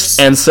works.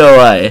 And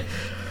so,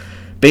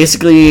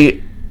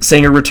 basically,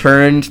 Sanger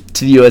returned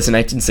to the U.S. in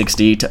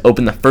 1960 to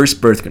open the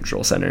first birth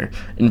control center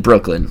in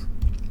Brooklyn,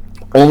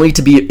 only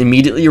to be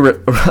immediately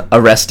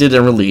arrested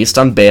and released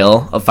on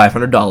bail of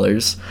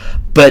 $500.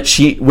 But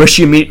she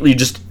immediately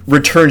just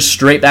returned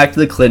straight back to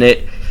the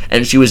clinic,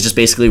 and she was just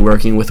basically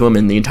working with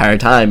women the entire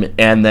time.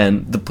 And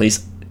then the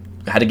police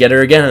had to get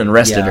her again and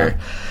arrested her.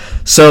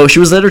 So she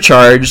was later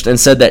charged and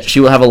said that she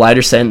will have a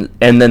lighter sentence,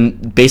 and then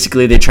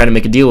basically they try to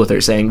make a deal with her,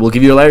 saying, we'll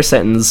give you a lighter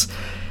sentence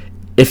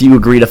if you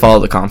agree to follow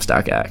the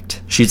Comstock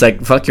Act. She's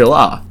like, fuck your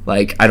law.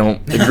 Like, I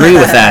don't agree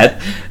with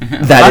that.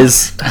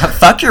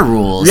 Fuck your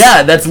rules.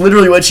 Yeah, that's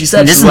literally what she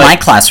said. This is my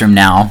classroom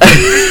now.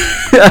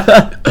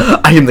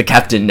 I am the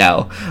captain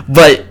now.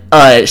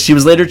 But she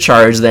was later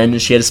charged then,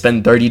 and she had to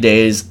spend 30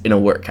 days in a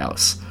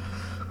workhouse.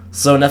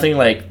 So nothing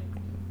like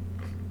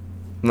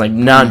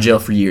not in jail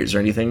for years or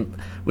anything,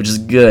 which is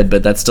good,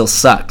 but that still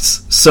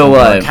sucks. So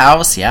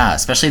workhouse, yeah,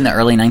 especially in the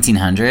early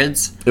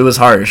 1900s. It was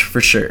harsh for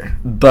sure.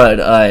 But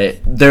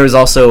there was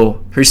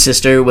also her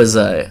sister was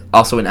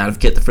also an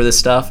advocate for this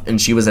stuff, and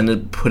she was ended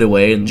up put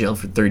away in jail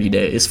for 30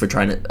 days for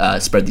trying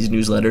to spread these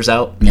newsletters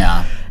out.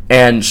 Yeah.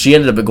 And she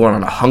ended up going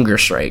on a hunger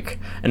strike,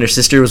 and her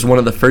sister was one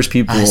of the first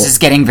people. This is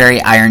getting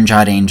very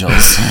Iron-Jawed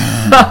Angels.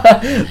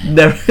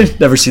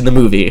 Never seen the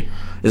movie.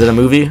 Is it a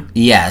movie?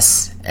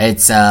 Yes,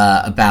 it's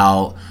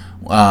about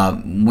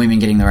women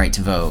getting the right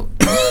to vote,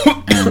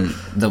 and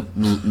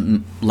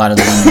a lot of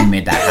the women who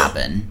made that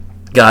happen.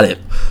 Got it.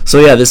 So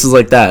yeah, this is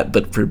like that,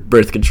 but for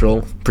birth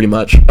control, pretty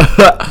much.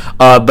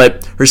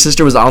 But her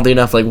sister was oddly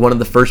enough like one of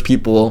the first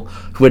people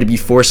who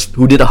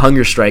did a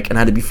hunger strike and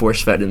had to be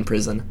force fed in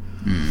prison,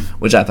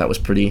 which I thought was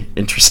pretty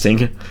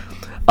interesting.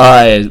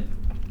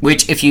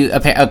 Which,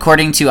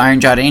 according to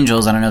Iron-Jawed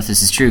Angels, I don't know if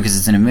this is true because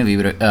it's in a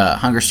movie, but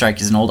hunger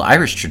strike is an old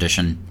Irish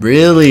tradition.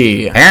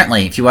 Really?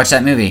 Apparently, if you watch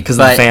that movie. Because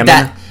of the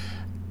famine?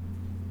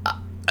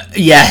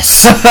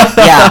 Yes.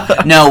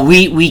 Yeah. No,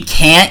 we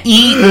can't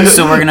eat,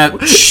 so we're gonna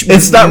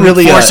it's not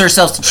really force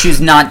ourselves to choose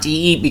not to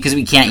eat because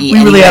we can't eat.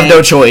 We really have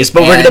no choice,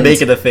 but we're gonna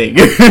make it a thing.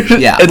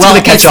 Yeah. It's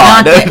gonna catch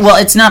on.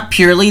 It's not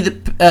purely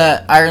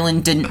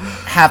Ireland didn't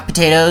have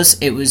potatoes.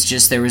 It was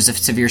just there was a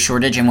severe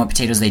shortage, and what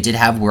potatoes they did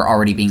have were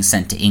already being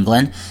sent to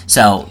England,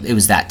 so it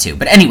was that too.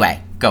 But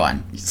anyway, go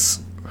on.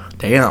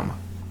 Damn.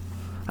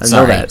 I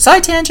Sorry. know that.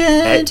 Side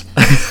tangent.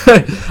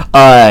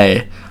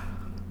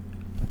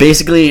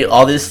 Basically,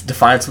 all this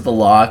defiance with the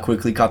law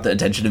quickly caught the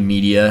attention of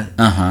media.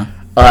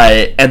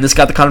 And this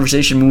got the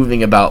conversation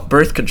moving about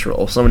birth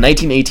control. So in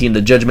 1918,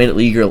 the judge made it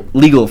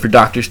legal for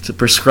doctors to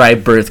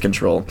prescribe birth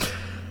control.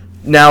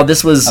 Now,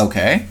 this was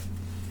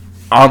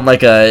on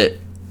like a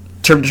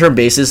term-to-term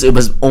basis. It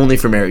was only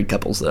for married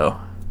couples, though.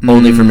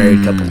 Only for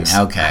married couples.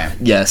 Okay.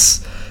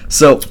 Yes.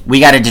 So we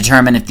got to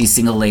determine if these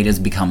single ladies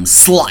become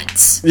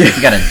sluts.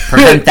 We got to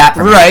prevent that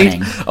from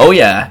happening. Oh,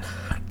 yeah.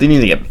 They need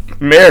to get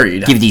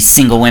married. Give these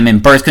single women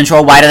birth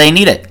control. Why do they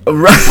need it?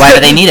 Right. Why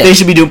do they need it? They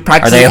should be doing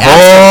practice. Are they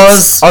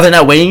whores? Are they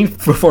not waiting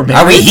for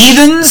marriage? Are we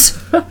heathens?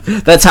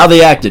 That's how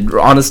they acted.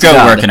 Honest Go to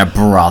God. work in a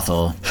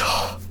brothel.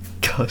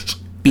 Gosh.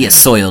 Be a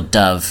soiled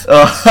dove.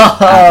 Out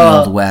in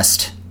the Old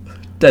West.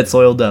 Dead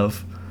soiled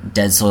dove.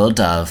 Dead soiled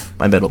dove.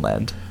 My middle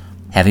band.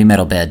 Heavy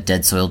metal bed.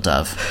 Dead soiled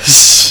dove.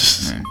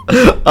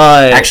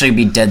 Actually, it'd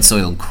be Dead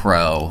Soil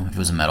Crow if it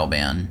was a metal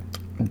band.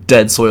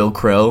 Dead Soil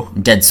Crow?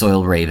 Dead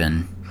Soil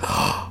Raven.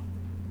 Oh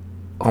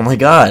my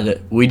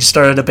god, we just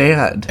started a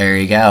band. There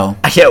you go.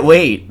 I can't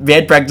wait.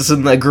 Band practice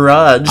in the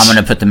garage. I'm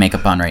gonna put the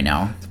makeup on right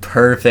now.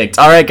 Perfect.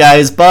 Alright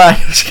guys, bye.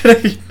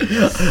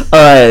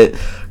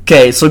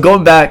 Okay, so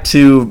going back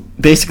to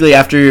basically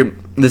after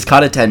this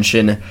caught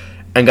attention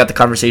and got the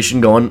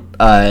conversation going,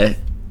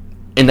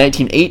 in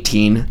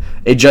 1918,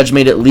 a judge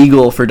made it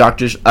legal for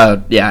doctors.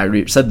 Yeah, I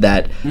already said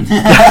that.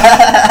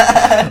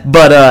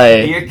 But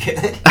you're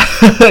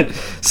good.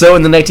 So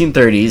in the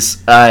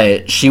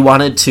 1930s, she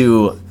wanted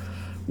to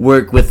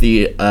work with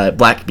the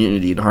black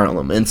community in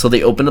Harlem, and so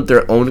they opened up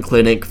their own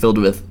clinic filled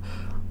with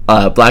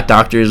black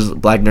doctors,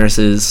 black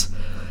nurses,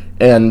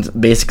 and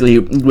basically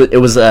it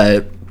was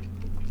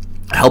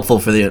helpful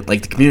for the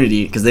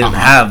community because they didn't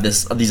have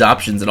these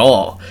options at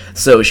all.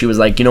 So she was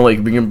like, you know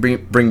what,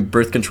 bring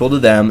birth control to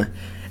them.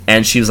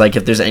 And she was like,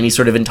 if there's any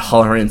sort of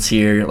intolerance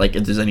here, like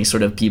if there's any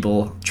sort of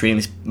people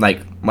treating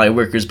like my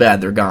workers bad,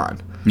 they're gone.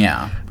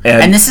 Yeah.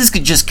 And this is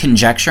just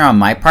conjecture on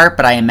my part,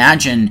 but I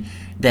imagine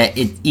that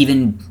it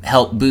even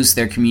helped boost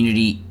their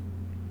community,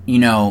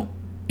 in a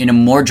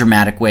more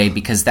dramatic way,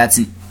 because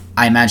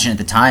I imagine at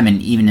the time,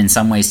 and even in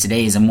some ways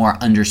today, is a more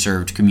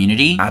underserved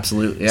community.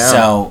 Absolutely, yeah.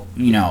 So,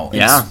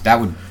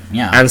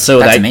 and so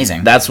that's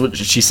amazing. That's what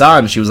she saw,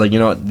 and she was like, you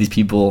know what, these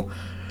people...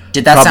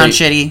 Did that sound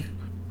shitty?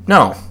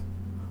 No.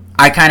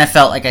 I kind of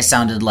felt like I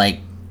sounded like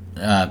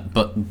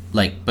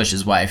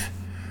Bush's wife.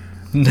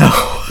 No.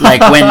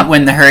 Like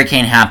when the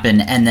hurricane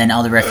happened and then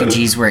all the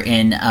refugees were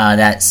in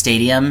that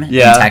stadium in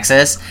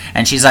Texas,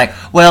 and she's like,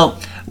 well,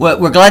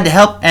 we're glad to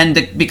help,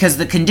 and because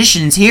the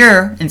conditions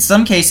here in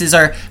some cases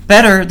are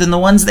better than the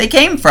ones they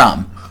came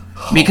from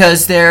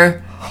because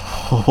they're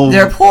poor.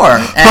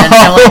 And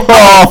I'm like,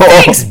 oh,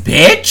 thanks,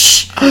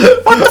 bitch.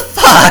 What the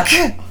fuck?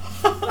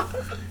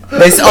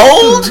 This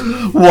old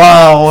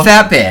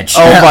fat bitch.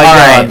 Oh my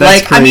god,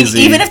 that's crazy.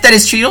 I mean, even if that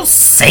is true, you don't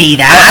say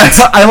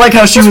that. I like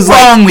how she was like,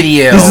 wrong with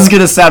you? This is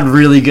gonna sound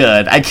really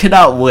good. I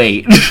cannot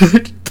wait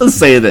to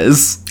say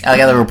this. Oh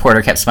yeah, the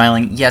reporter kept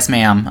smiling. Yes,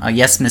 ma'am.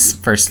 Yes, Miss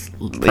First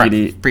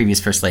Lady. Previous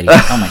First Lady.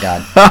 Oh my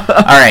god.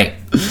 All right.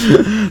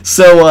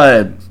 So,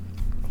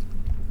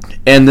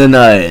 and then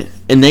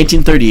in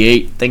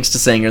 1938, thanks to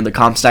Sanger, the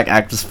Comstock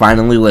Act was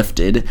finally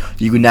lifted.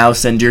 You can now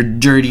send your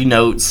dirty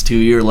notes to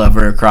your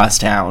lover across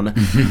town.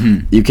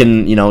 You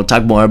can,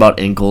 talk more about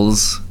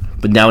ankles,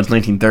 but now it's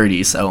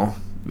 1930, so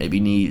maybe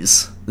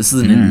knees. This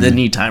is the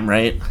knee time,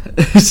 right?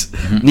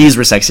 Knees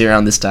were sexy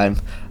around this time.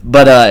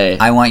 But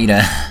I want you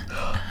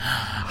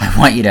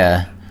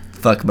to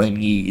fuck my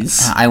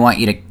knees. I want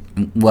you to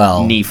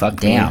knee fuck.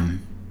 Damn. Me.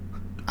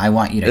 I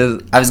want you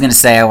to. I was gonna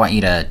say I want you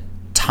to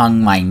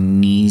tongue my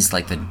knees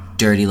like the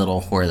dirty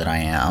little whore that I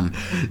am.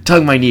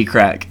 Tongue my knee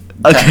crack.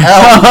 Okay. Okay,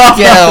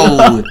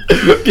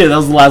 that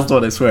was the last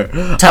one, I swear.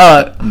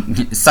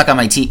 Suck on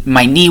my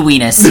knee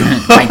weenus.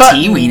 My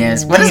tea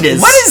weenus. What is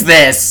this?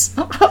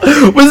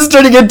 What is this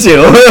turning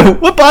into?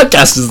 What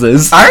podcast is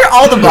this? Aren't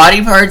all the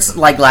body parts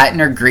like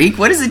Latin or Greek?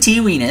 What is a tea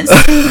weenus?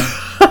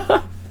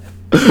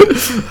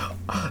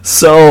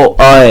 So,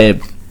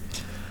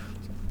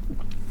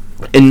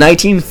 in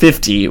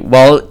 1950,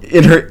 while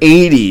in her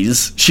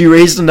 80s, she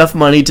raised enough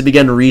money to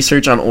begin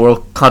research on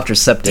oral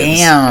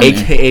contraceptives,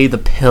 aka the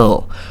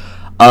pill.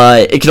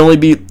 It can only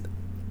be,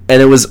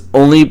 and it was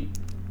only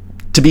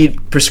to be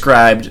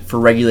prescribed for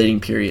regulating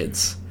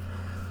periods.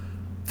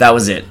 That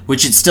was it.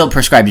 Which it's still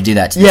prescribed to do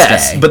that to this day.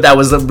 Yes, but that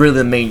was really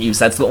the main use.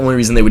 That's the only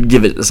reason they would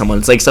give it to someone.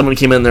 It's like someone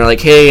came in and they're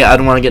like, hey, I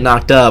don't want to get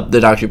knocked up. The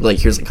doctor would be like,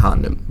 here's a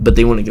condom. But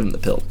they wouldn't give them the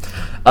pill.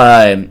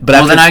 Then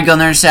I'd go in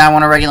there and say, I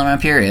want to regulate my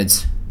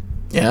periods.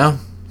 Yeah,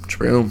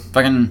 true.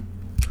 Fucking...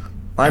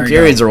 My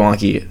periods are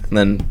wonky. And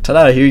then,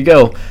 ta-da, here you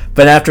go.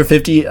 But after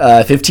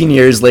 15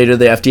 years later,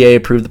 the FDA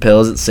approved the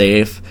pills. It's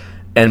safe.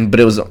 But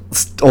it was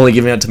only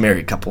giving out to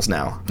married couples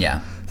now.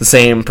 Yeah. The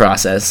same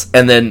process.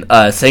 And then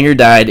Sanger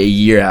died a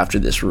year after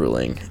this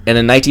ruling. And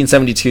in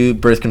 1972,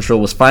 birth control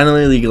was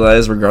finally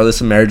legalized regardless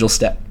of marital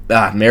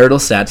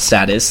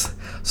status.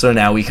 So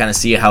now we kind of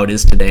see how it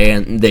is today.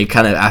 And they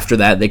kind of, after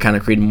that, they kind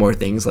of created more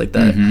things like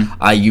the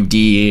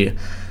IUD.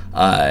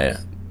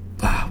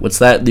 What's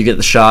that? You get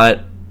the shot.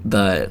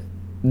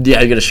 You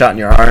get a shot in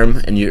your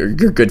arm, and you're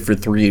good for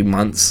 3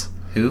 months.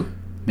 Who?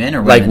 Men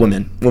or women? Like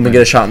women. Women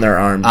get a shot in their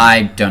arm.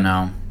 I don't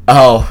know.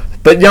 Oh,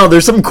 but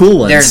there's some cool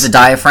ones. There's the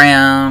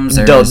diaphragms.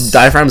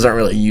 Diaphragms aren't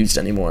really used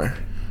anymore.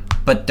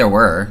 But there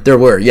were. There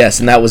were,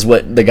 yes, and that was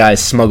what the guy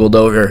smuggled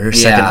over her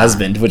second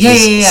husband, which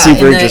is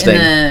super interesting.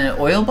 In the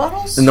oil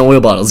bottles? In the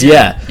oil bottles,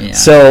 yeah.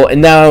 So,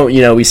 and now,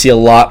 we see a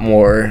lot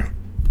more...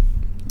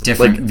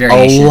 different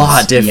variations. A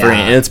lot different.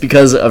 And it's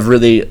because of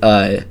really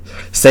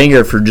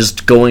Sanger for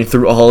just going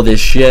through all this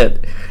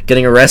shit,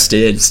 getting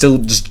arrested, still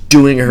just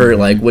doing her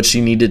what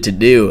she needed to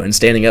do and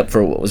standing up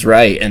for what was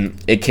right.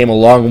 And it came a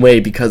long way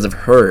because of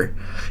her.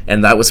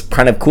 And that was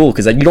kind of cool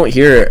because you don't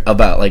hear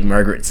about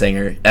Margaret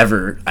Sanger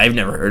ever. I've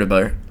never heard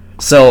about her.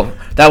 So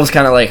that was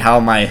kind of how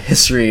my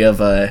history of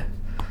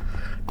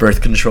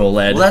birth control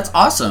led. Well, that's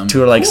awesome.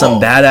 To like some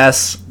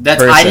badass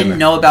person. I didn't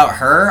know about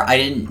her. I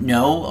didn't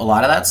know a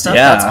lot of that stuff.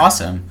 Yeah. That's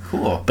awesome.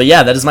 Cool. But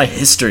yeah, that is my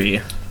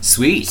history.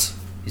 Sweet.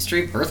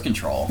 History of birth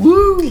control.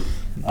 Woo!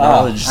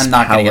 I'm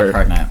not going to get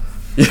pregnant.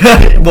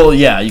 Well,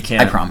 yeah, you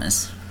can't. I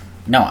promise.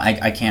 No,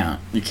 I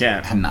can't. You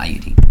can't. I'm not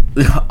IUD.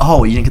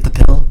 Oh, you didn't get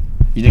the pill?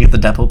 You didn't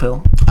get the Depo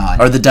pill?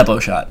 Or the Depo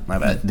shot, my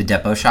bad. The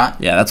Depo shot?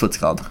 Yeah, that's what it's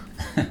called.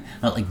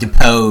 Like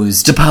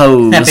deposed.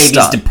 Deposed. That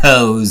baby's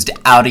deposed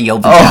out of your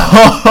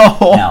vagina.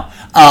 No.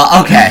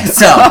 Okay,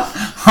 so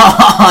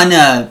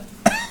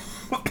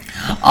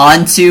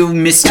on to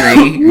mystery.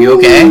 Are you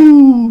okay?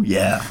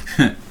 Yeah.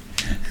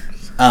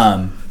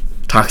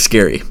 Talk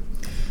scary.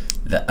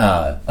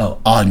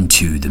 On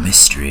to the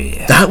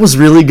mystery. That was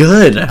really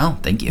good. Oh,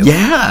 thank you.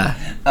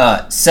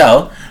 Yeah.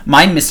 So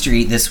my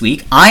mystery this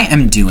week, I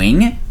am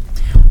doing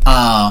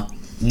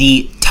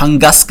the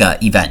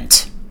Tunguska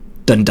event.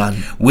 Dun dun.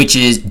 Which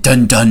is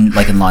dun dun,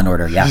 like in Law and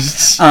Order, yeah.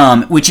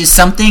 Which is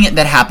something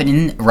that happened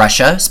in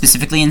Russia,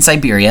 specifically in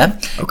Siberia.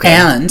 Okay.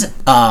 And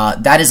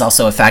that is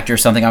also a factor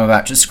of something I'm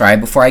about to describe.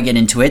 Before I get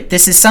into it,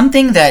 this is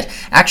something that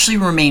actually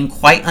remained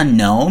quite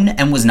unknown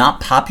and was not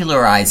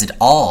popularized at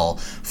all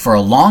for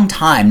a long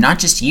time, not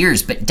just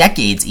years, but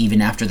decades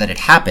even after that had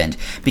happened.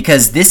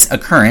 Because this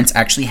occurrence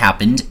actually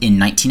happened in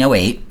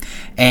 1908.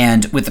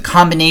 And with the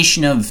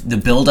combination of the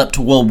build-up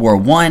to World War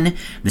I,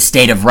 the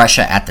state of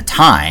Russia at the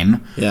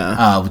time,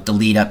 with the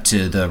lead-up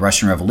to the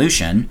Russian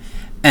Revolution,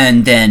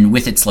 and then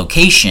with its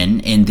location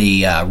in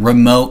the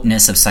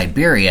remoteness of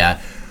Siberia,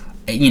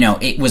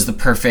 it was the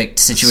perfect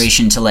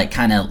situation to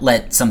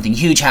let something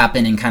huge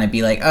happen and kind of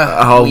be like,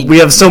 we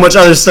have so much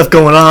other stuff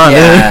going on.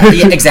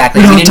 Yeah,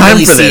 exactly. We didn't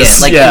really see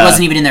this. it. It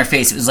wasn't even in their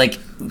face. It was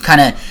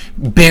kind of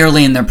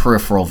barely in their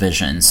peripheral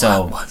vision.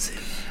 So, what was it?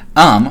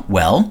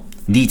 Well,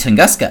 the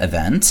Tunguska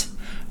event,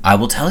 I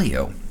will tell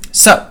you.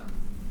 So,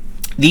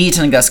 the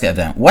Tunguska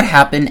event, what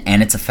happened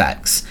and its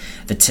effects.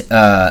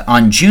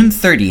 On June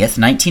 30th,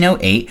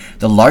 1908,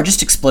 the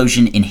largest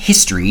explosion in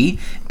history,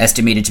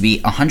 estimated to be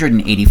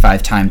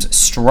 185 times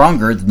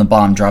stronger than the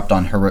bomb dropped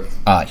on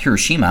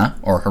Hiroshima,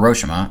 or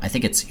Hiroshima. I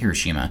think it's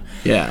Hiroshima.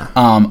 Yeah.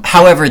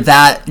 However,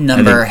 that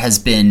number has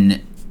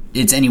been,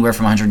 it's anywhere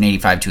from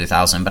 185 to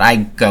 1,000, but I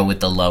go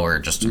with the lower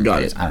just in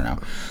case. I don't know.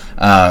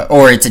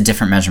 Or it's a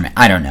different measurement.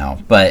 I don't know.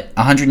 But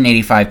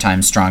 185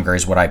 times stronger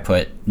is what I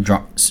put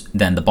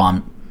than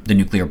the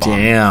nuclear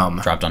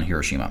bomb dropped on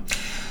Hiroshima.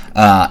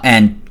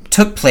 And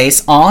took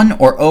place on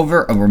or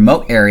over a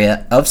remote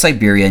area of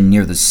Siberia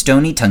near the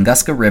stony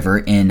Tunguska River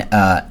in,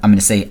 I'm going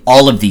to say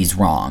all of these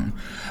wrong,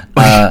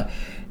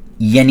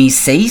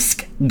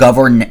 Yeniseisk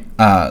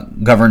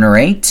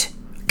Governorate.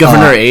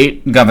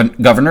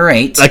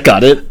 Governorate. I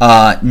got it.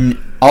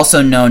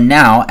 Also known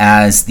now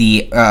as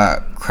the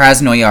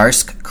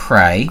Krasnoyarsk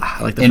Krai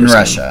in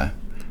Russia.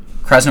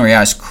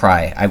 Krasnoyarsk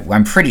Krai.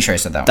 I'm pretty sure I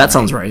said that one. That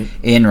sounds right.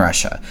 In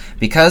Russia.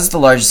 Because the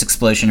largest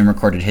explosion in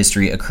recorded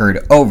history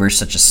occurred over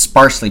such a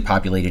sparsely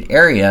populated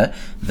area,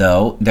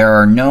 though, there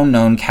are no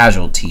known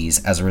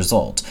casualties as a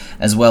result,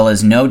 as well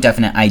as no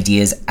definite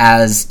ideas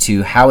as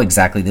to how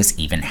exactly this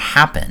even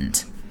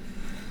happened.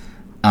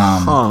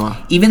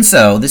 Even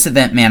so, this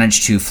event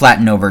managed to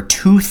flatten over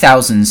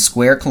 2,000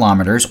 square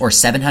kilometers, or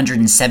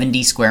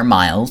 770 square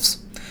miles,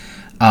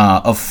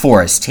 of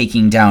forest,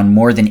 taking down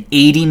more than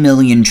 80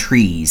 million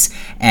trees,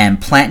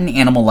 and plant and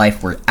animal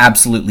life were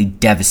absolutely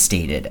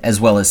devastated, as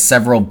well as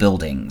several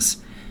buildings.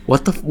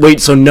 What the... Wait,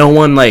 so no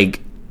one,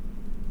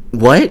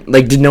 what?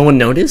 Did no one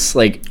notice?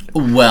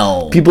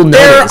 Well... People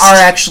noticed. There are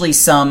actually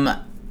some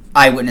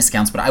eyewitness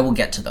accounts, but I will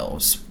get to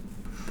those.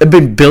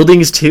 Been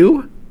buildings,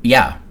 too?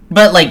 Yeah.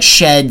 But,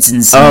 sheds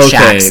and some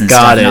shacks and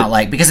stuff.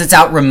 Not because it's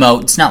out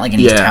remote. It's not like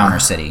any town or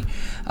city.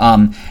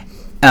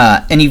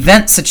 An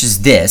event such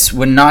as this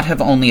would not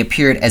have only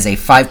appeared as a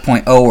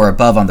 5.0 or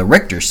above on the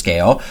Richter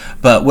scale,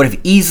 but would have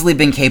easily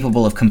been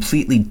capable of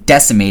completely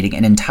decimating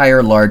an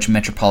entire large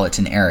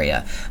metropolitan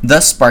area,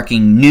 thus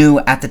sparking new,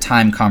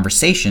 at-the-time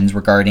conversations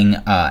regarding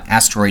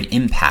asteroid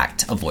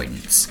impact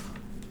avoidance.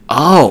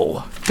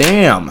 Oh,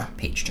 damn.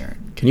 Page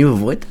turn. Can you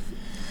avoid that?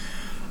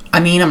 I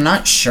mean, I'm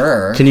not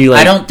sure. Can you,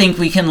 I don't think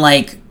we can,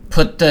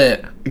 put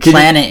the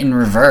planet in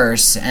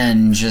reverse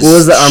and just what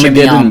was the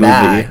Armageddon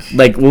movie?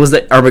 What was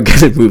the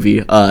Armageddon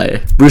movie?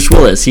 Bruce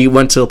Willis, he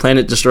went to a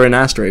planet, destroy an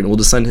asteroid, and we'll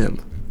just send him.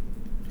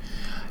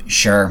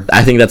 Sure.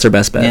 I think that's our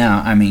best bet.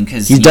 Yeah, I mean,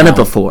 because he's done it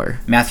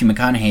before. Matthew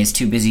McConaughey is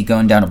too busy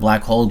going down a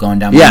black hole, going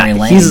down memory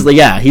lane. He's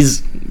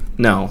not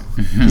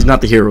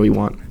the hero we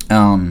want.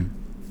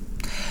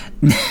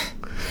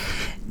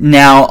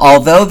 Now,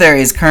 although there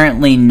is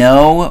currently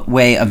no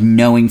way of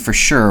knowing for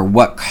sure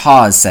what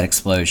caused said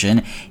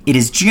explosion, it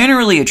is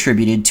generally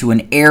attributed to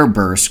an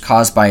airburst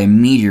caused by a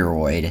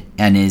meteoroid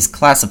and is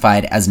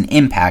classified as an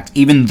impact,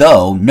 even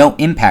though no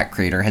impact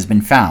crater has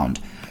been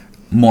found.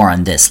 More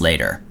on this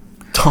later.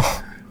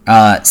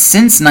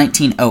 Since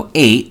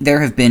 1908, there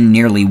have been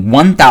nearly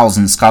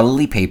 1,000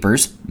 scholarly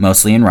papers,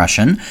 mostly in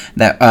Russian,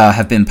 that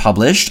have been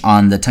published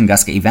on the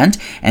Tunguska event,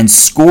 and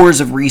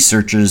scores of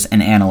researchers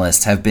and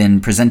analysts have been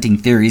presenting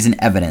theories and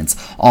evidence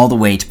all the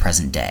way to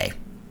present day.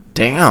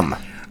 Damn.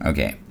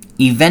 Okay.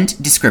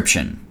 Event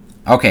description.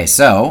 Okay,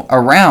 so a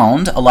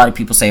lot of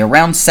people say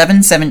around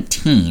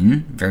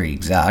 7:17, very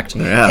exact,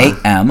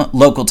 a.m.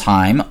 local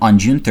time on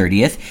June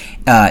 30th,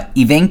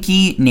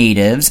 Evenki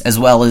natives, as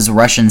well as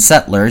Russian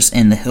settlers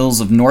in the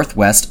hills of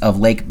northwest of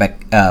Lake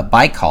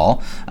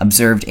Baikal,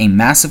 observed a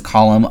massive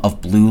column of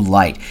blue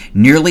light,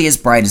 nearly as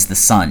bright as the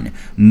sun,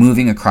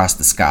 moving across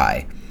the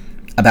sky.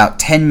 About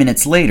 10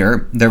 minutes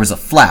later, there was a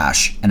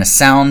flash and a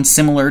sound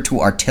similar to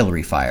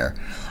artillery fire.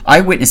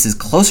 Eyewitnesses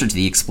closer to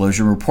the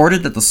explosion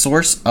reported that the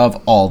source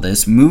of all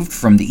this moved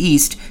from the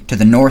east to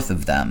the north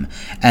of them,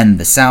 and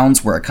the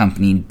sounds were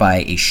accompanied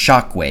by a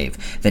shock wave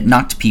that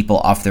knocked people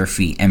off their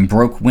feet and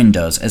broke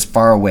windows as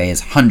far away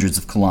as hundreds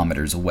of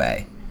kilometers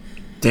away.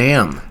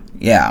 Damn.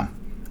 Yeah.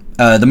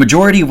 The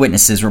majority of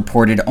witnesses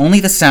reported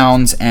only the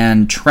sounds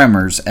and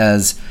tremors,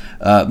 as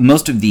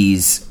most of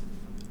these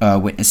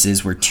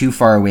witnesses were too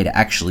far away to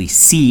actually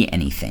see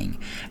anything.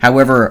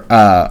 However,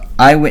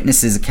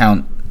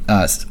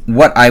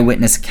 what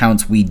eyewitness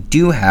accounts we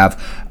do have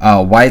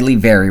widely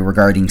vary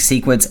regarding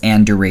sequence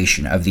and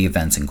duration of the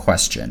events in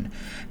question,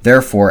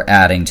 therefore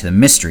adding to the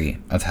mystery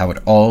of how it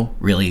all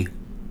really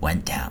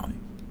went down.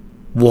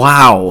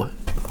 Wow.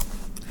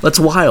 That's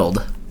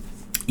wild.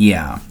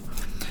 Yeah.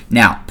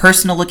 Now,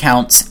 personal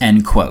accounts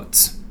and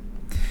quotes.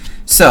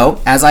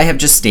 So, as I have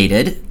just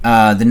stated,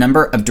 the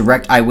number of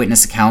direct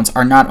eyewitness accounts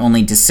are not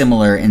only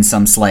dissimilar in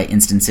some slight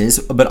instances,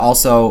 but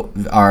also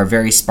are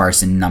very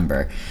sparse in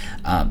number.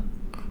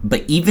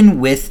 But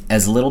even with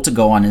as little to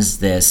go on as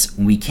this,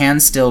 we can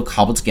still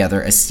cobble together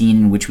a scene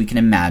in which we can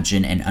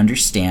imagine and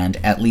understand,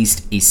 at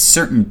least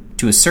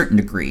to a certain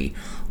degree,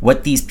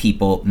 what these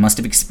people must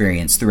have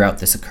experienced throughout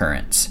this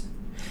occurrence.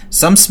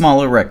 Some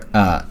smaller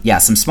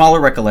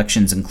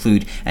recollections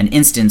include an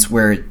instance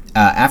where,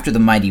 after the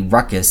mighty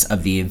ruckus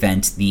of the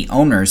event, the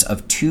owners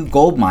of 2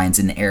 gold mines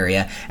in the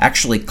area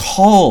actually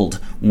called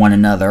one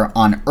another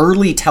on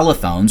early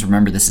telephones,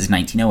 remember this is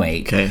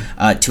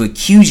 1908, to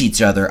accuse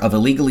each other of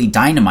illegally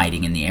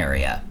dynamiting in the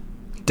area.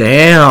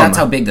 Damn. That's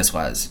how big this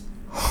was.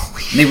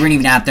 They weren't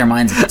even at their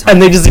mines at the time.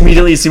 And they just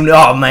immediately assumed,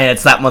 oh man,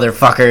 it's that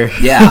motherfucker.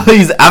 Yeah.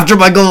 He's after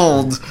my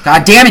gold.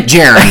 God damn it,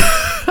 Jerry.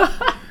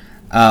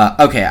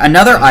 Okay,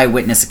 another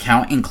eyewitness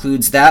account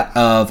includes that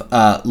of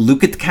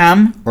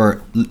Lukatkam,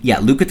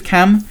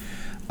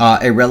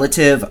 a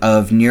relative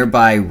of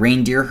nearby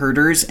reindeer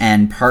herders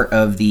and part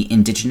of the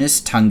indigenous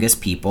Tungus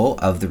people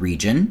of the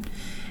region.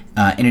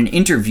 In an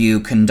interview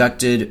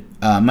conducted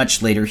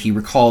much later, he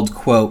recalled,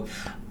 quote,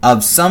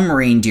 "Of some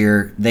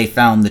reindeer they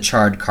found the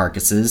charred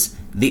carcasses,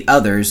 the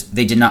others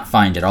they did not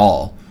find at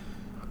all.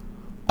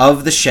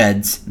 Of the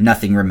sheds,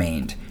 nothing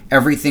remained.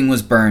 Everything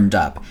was burned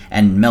up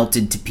and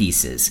melted to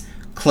pieces.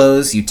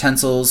 Clothes,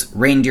 utensils,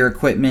 reindeer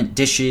equipment,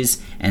 dishes,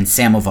 and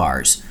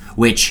samovars."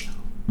 Which,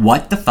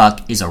 what the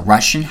fuck is a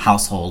Russian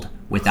household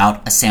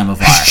without a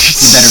samovar?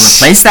 You better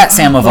replace that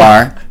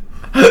samovar.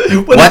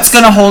 What's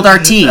gonna hold our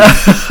tea?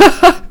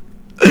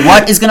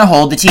 What is gonna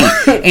hold the tea?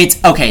 It's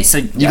okay. So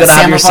you gotta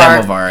have your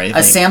samovar. I think.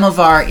 A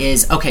samovar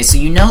is okay. So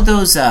you know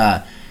those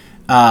they're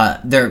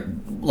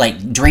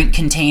like drink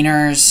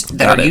containers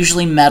that are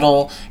usually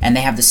metal, and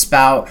they have the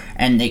spout,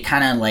 and they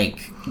kind of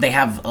like. They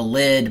have a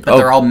lid, but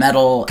they're all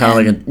metal. Kind of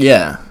like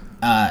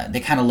a they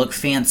kind of look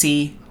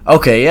fancy.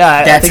 Okay,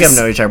 yeah, I think I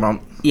know what you're talking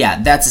about.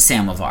 Yeah, that's a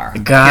samovar.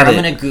 Got it. I'm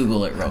gonna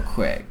Google it real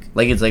quick.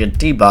 Like it's like a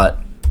teapot,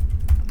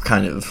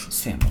 kind of.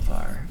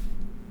 Samovar,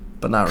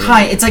 but not really.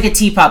 Hi, it's like a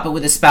teapot, but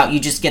with a spout.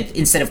 You just get,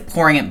 instead of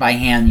pouring it by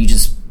hand, you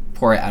just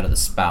pour it out of the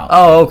spout.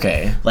 Oh,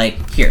 okay.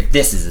 Like here,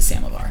 this is a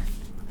samovar.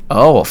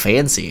 Oh,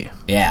 fancy.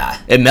 Yeah.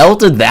 It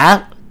melted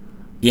that?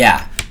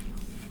 Yeah.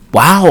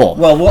 Wow.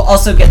 Well, we'll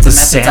also get to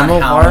methods on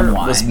how and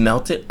why. Was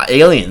melted.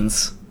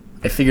 Aliens.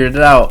 I figured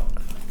it out.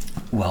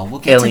 Well, we'll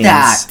get to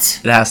that.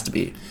 It has to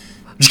be.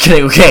 I'm just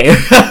kidding. Okay.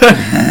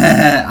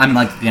 I'm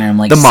like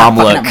the mom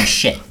look. Up my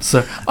shit. So,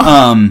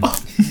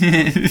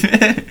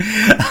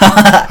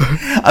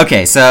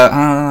 okay,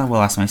 so we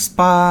lost my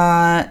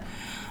spot.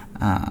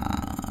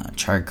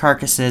 Charred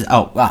carcasses.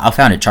 Oh, wow, I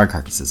found it. Charred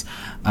carcasses,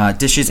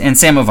 dishes, and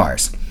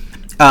samovars.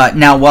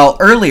 Now, while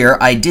earlier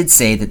I did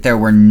say that there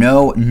were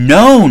no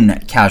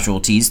known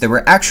casualties, there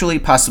were actually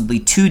possibly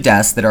 2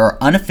 deaths that are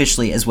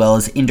unofficially as well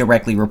as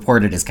indirectly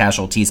reported as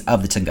casualties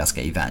of the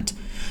Tunguska event.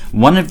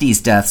 One of these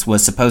deaths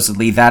was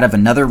supposedly that of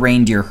another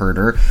reindeer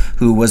herder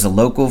who was a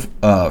local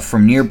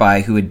from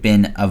nearby who had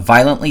been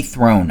violently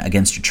thrown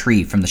against a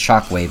tree from the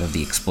shockwave of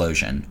the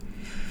explosion.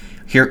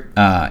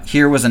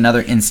 Here was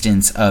another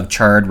instance of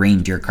charred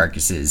reindeer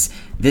carcasses,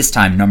 this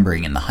time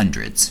numbering in the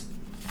hundreds.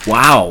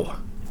 Wow.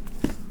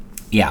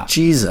 Yeah.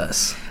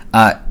 Jesus.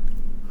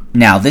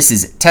 Now, this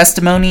is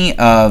testimony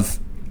of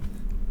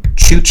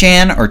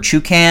Chukan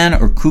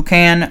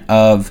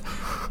of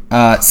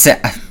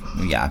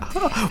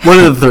one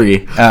of the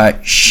 3.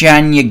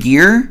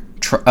 Shanyagir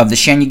of the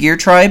Shanyagir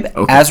tribe,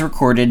 as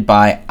recorded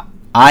by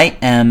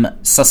I.M.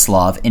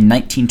 Suslov in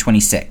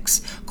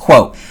 1926.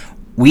 Quote,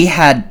 We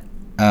had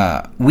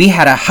a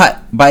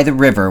hut by the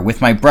river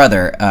with my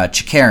brother,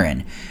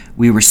 Chikarin.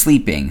 We were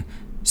sleeping.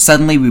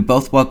 Suddenly, we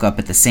both woke up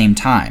at the same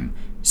time.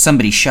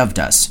 Somebody shoved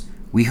us.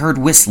 We heard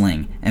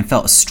whistling and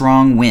felt a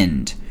strong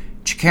wind.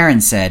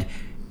 Chikarin said,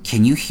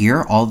 "Can you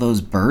hear all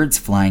those birds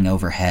flying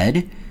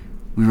overhead?"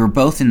 We were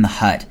both in the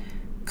hut.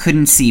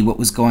 Couldn't see what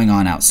was going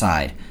on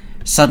outside.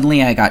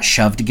 Suddenly, I got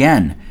shoved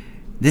again.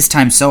 This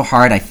time so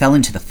hard I fell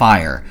into the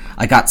fire.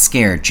 I got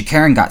scared.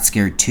 Chikarin got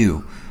scared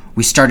too.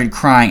 We started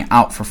crying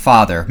out for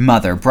father,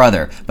 mother,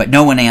 brother, but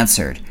no one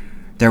answered.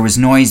 There was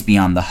noise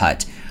beyond the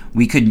hut.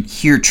 We could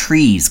hear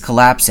trees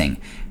collapsing.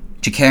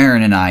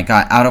 Chikarin and I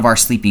got out of our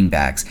sleeping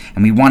bags,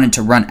 and we wanted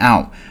to run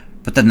out,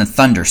 but then the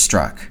thunder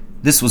struck.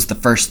 This was the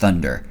first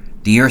thunder.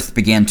 The earth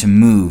began to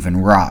move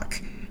and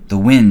rock. The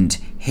wind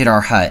hit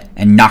our hut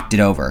and knocked it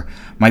over.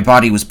 My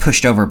body was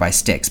pushed over by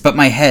sticks, but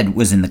my head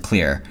was in the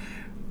clear.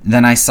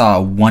 Then I saw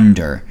a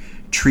wonder.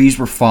 Trees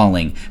were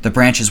falling. The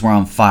branches were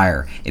on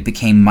fire. It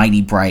became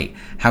mighty bright.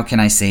 How can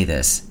I say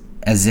this?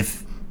 As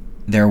if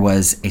there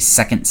was a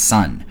second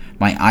sun.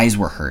 My eyes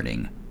were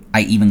hurting.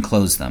 I even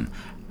closed them.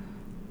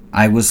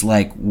 It was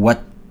like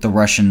what the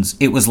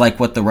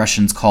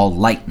Russians call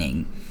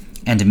lightning.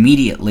 And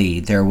immediately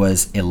there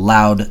was a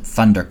loud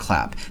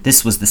thunderclap.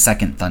 This was the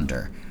second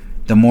thunder.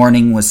 The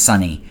morning was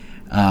sunny.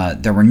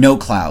 There were no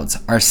clouds.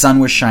 Our sun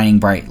was shining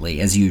brightly,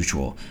 as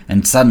usual.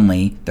 And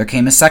suddenly, there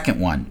came a second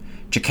one.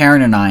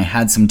 Chikarin and I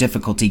had some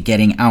difficulty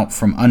getting out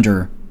from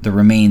under the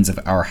remains of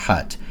our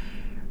hut.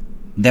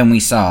 Then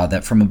we saw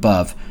that from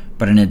above,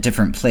 but in a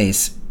different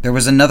place, there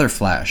was another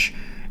flash,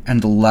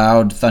 and the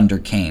loud thunder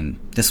came.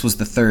 This was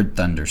the third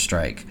thunder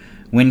strike.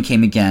 Wind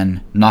came again,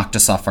 knocked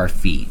us off our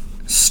feet,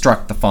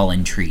 struck the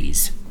fallen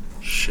trees.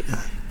 Shit.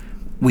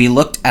 We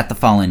looked at the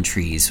fallen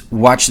trees,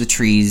 watched the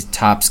trees'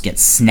 tops get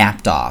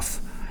snapped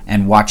off,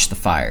 and watched the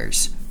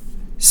fires.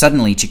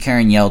 Suddenly,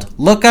 Chikarin yelled,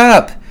 "Look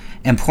up!"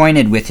 and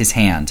pointed with his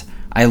hand.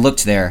 I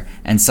looked there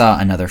and saw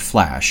another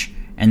flash,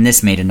 and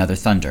this made another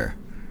thunder.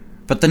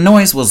 But the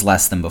noise was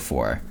less than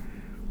before.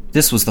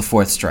 This was the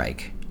fourth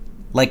strike,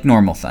 like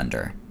normal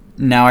thunder.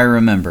 Now I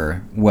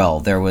remember, well,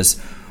 there was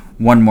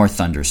one more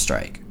thunder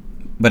strike,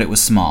 but it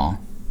was small,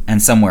 and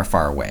somewhere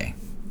far away,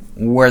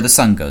 where the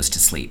sun goes to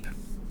sleep.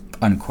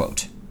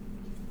 Unquote.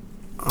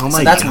 Oh my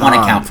so that's God. one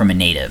account from a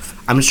native.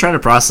 I'm just trying to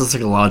process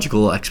like a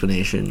logical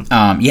explanation.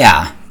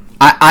 Yeah.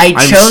 I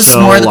chose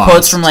so more of the lost.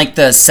 quotes from like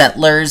the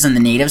settlers and the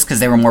natives because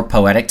they were more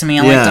poetic to me.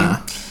 I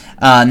liked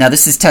them. Now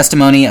this is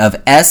testimony of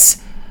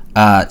S.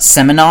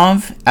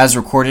 Semenov, as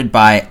recorded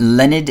by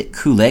Leonid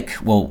Kulik,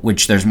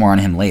 which there's more on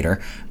him later,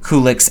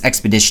 Kulik's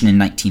expedition in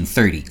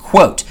 1930.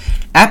 Quote,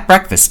 "At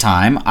breakfast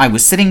time, I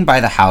was sitting by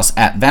the house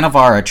at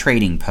Vanavara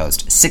trading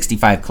post,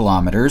 65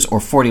 kilometers or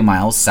 40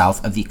 miles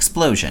south of the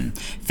explosion,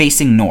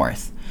 facing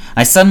north.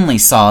 I suddenly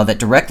saw that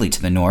directly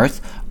to the north,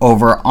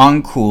 over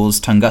Onkul's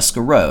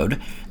Tunguska Road,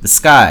 the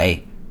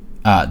sky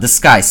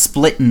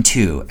split in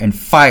two, and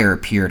fire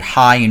appeared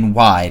high and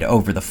wide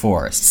over the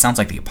forest." Sounds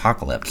like the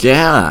apocalypse.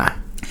 Yeah.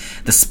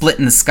 The split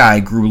in the sky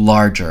grew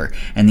larger,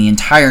 and the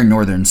entire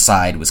northern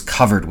side was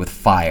covered with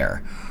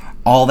fire.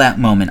 All that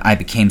moment I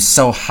became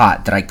so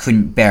hot that I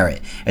couldn't bear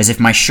it, as if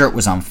my shirt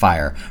was on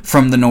fire.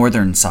 From the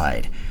northern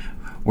side,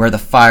 where the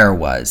fire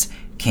was,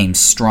 came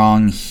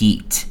strong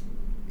heat.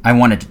 I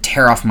wanted to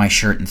tear off my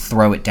shirt and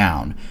throw it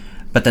down,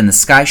 but then the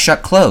sky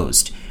shut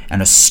closed,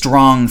 and a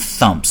strong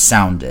thump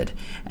sounded,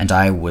 and then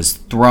I was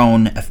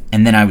thrown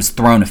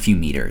a few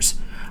meters.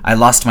 I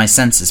lost my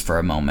senses for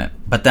a moment,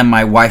 but then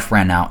my wife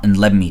ran out and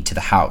led me to the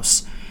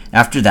house.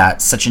 After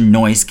that, such a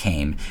noise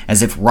came,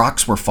 as if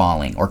rocks were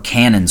falling or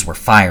cannons were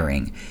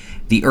firing.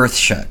 The earth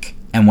shook,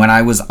 and when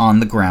I was on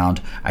the ground,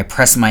 I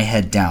pressed my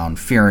head down,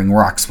 fearing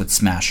rocks would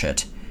smash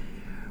it.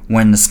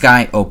 When the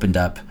sky opened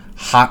up,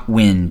 hot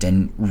wind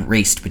and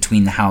raced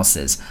between the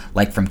houses,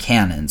 like from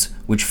cannons,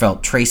 which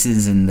left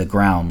traces in the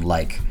ground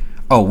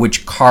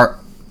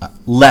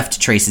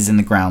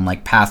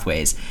like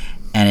pathways,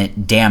 and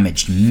it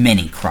damaged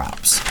many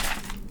crops.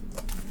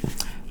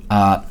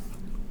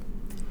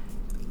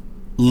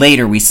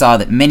 Later, we saw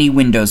that many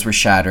windows were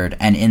shattered,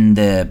 and in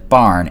the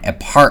barn, a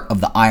part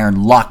of the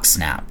iron lock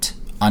snapped.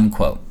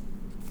 Unquote.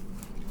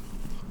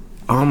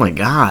 Oh my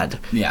God.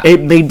 Yeah.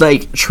 It made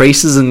like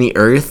traces in the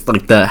earth,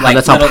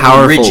 that's how little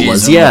powerful it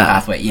was. Yeah.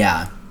 Pathway.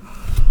 Yeah.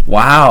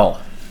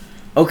 Wow.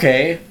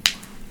 Okay.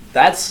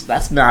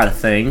 That's not a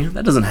thing.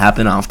 That doesn't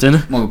happen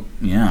often. Well,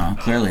 yeah,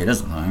 clearly it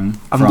isn't.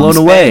 I'm blown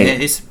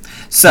away.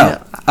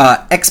 So,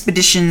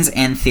 expeditions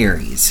and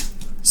theories.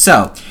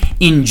 So,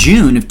 in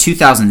June of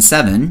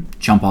 2007,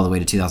 jump all the way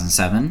to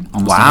 2007,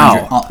 almost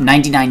Wow.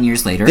 99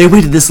 years later. They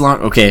waited this long?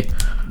 Okay.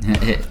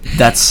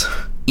 That's...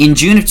 In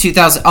June of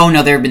 2000... Oh,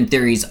 no, there have been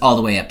theories all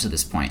the way up to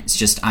this point. It's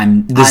just,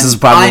 This is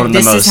probably one of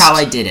the most... This is how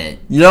I did it.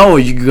 No,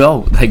 you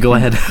go. Go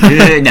ahead.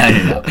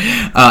 No.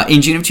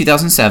 In June of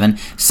 2007,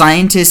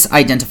 scientists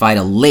identified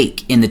a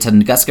lake in the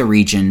Tunguska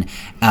region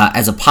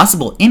as a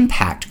possible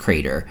impact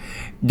crater.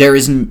 There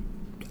is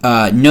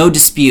no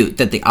dispute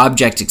that the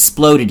object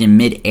exploded in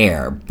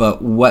mid-air,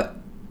 but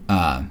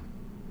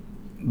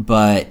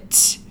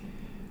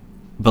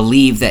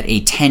believe that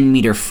a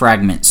 10-meter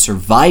fragment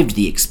survived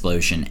the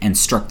explosion and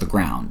struck the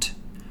ground.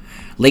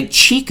 Lake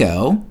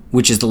Chico,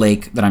 which is the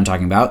lake that I'm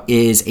talking about,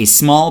 is a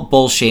small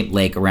bowl-shaped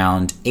lake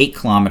around 8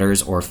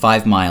 kilometers or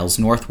 5 miles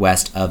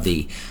northwest of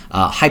the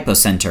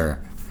hypocenter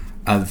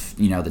of,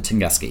 the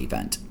Tunguska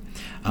event.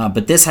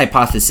 But this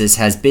hypothesis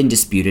has been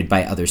disputed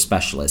by other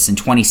specialists. In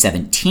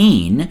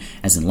 2017,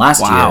 as in last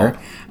year,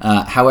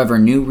 however,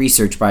 new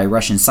research by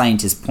Russian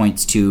scientists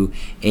points to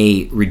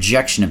a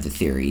rejection of the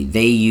theory.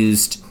 They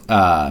used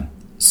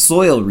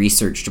soil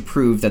research to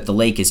prove that the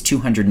lake is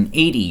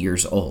 280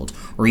 years old,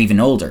 or even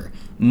older,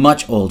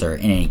 much older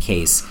in any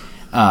case.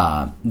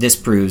 This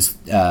proves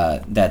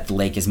that the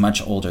lake is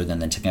much older than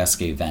the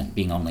Tunguska event,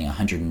 being only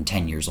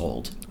 110 years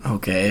old.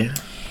 Okay.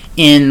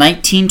 In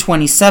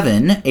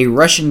 1927, a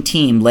Russian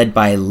team led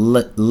by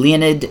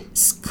Leonid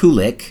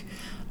Kulik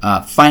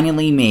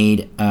finally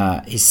made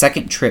his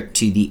second trip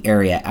to the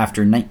area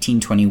after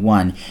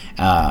 1921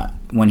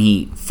 when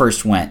he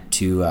first went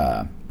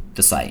to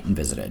the site and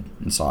visited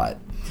and saw it.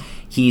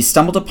 He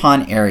stumbled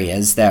upon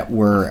areas that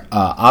were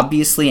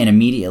obviously and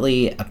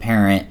immediately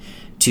apparent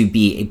to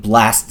be a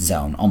blast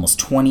zone almost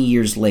 20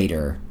 years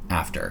later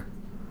after.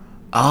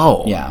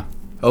 Oh. Yeah.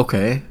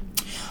 Okay.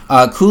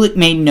 Kulik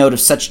made note of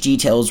such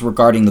details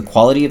regarding the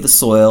quality of the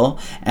soil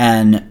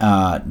and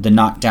the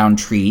knocked-down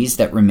trees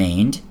that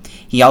remained.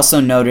 He also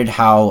noted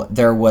how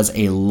there was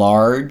a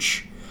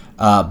large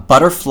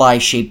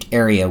butterfly-shaped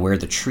area where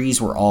the trees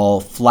were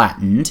all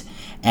flattened,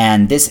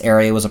 and this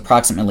area was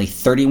approximately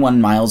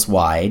 31 miles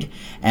wide,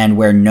 and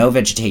where no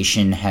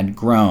vegetation had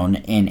grown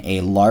in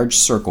a large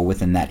circle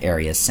within that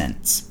area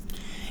since.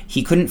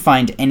 He couldn't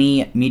find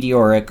any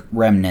meteoric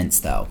remnants,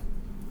 though.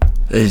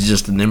 It's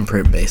just an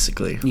imprint,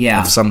 basically,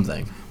 of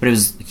something. But it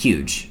was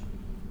huge.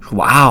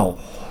 Wow.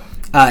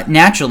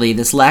 Naturally,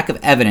 this lack of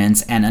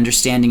evidence and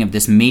understanding of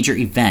this major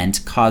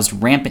event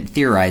caused rampant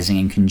theorizing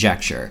and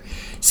conjecture,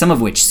 some of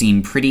which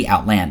seem pretty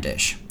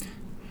outlandish.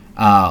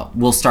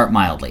 We'll start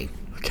mildly.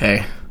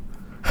 Okay.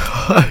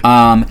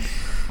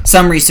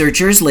 Some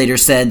researchers later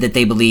said that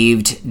they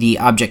believed the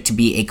object to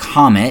be a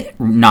comet,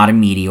 not a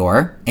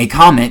meteor. A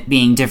comet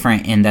being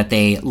different in that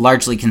they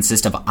largely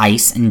consist of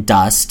ice and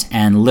dust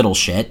and little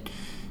shit.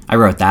 I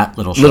wrote that,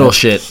 little shit. Little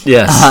shit,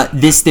 yes.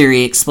 This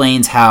theory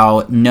explains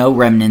how no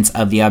remnants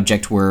of the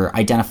object were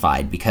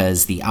identified,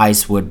 because the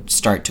ice would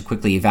start to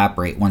quickly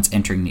evaporate once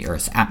entering the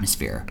Earth's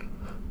atmosphere.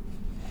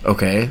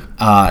 Okay.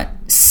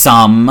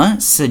 Some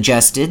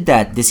suggested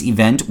that this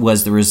event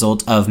was the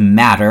result of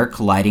matter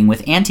colliding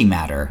with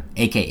antimatter,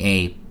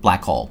 aka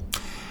black hole.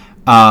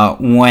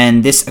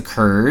 When this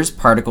occurs,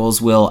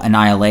 particles will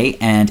annihilate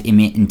and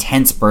emit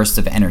intense bursts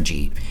of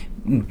energy.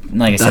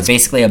 Like I said,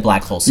 basically a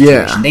black hole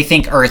situation. Yeah. They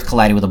think Earth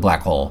collided with a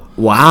black hole.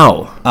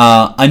 Wow.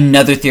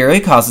 Another theory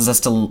causes us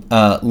to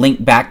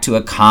link back to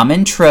a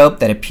common trope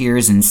that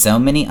appears in so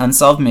many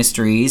unsolved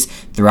mysteries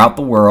throughout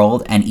the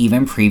world, and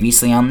even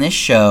previously on this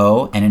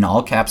show, and in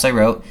all caps I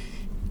wrote,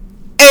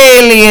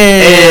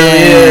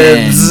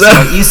 Aliens!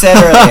 What you said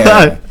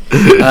earlier.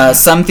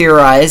 Some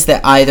theorize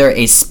that either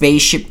a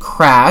spaceship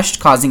crashed,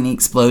 causing the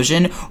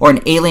explosion, or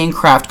an alien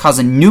craft caused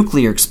a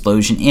nuclear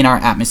explosion in our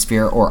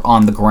atmosphere or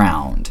on the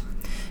ground.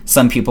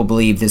 Some people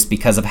believe this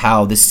because of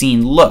how the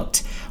scene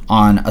looked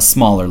on a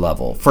smaller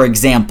level. For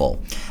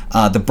example,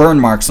 the burn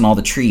marks on all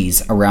the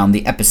trees around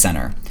the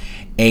epicenter.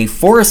 A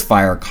forest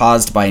fire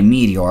caused by a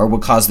meteor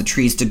would cause the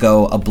trees to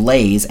go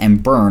ablaze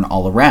and burn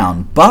all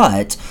around,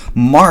 but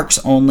marks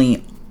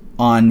only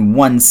on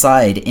one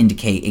side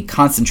indicate a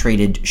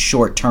concentrated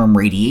short-term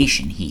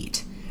radiation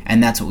heat.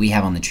 And that's what we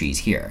have on the trees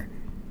here.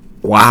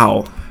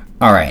 Wow.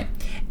 All right.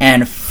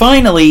 And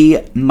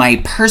finally,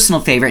 my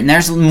personal favorite, and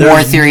there's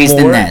more theories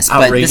than this,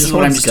 but this is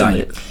what I'm just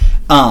doing.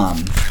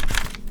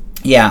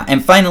 Yeah,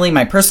 and finally,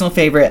 my personal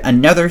favorite,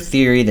 another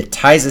theory that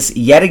ties us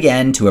yet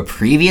again to a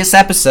previous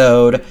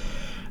episode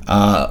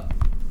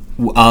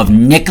of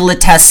Nikola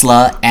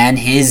Tesla and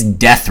his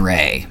death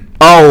ray.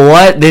 Oh,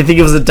 what? They think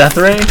it was a death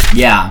ray?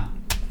 Yeah.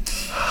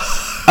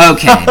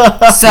 Okay,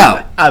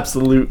 so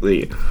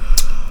absolutely.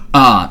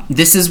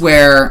 This is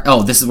where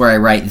I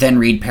write, then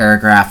read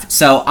paragraph.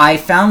 So I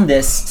found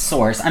this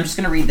source. I'm just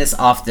going to read this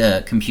off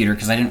the computer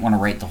because I didn't want to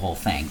write the whole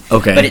thing.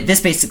 Okay. But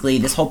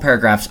this whole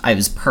paragraph, I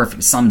was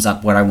perfect, sums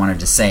up what I wanted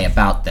to say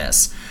about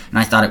this. And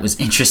I thought it was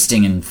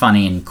interesting and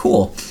funny and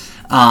cool.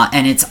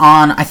 And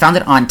I found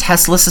it on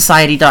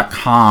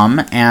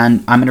teslasociety.com,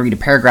 and I'm going to read a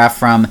paragraph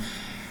from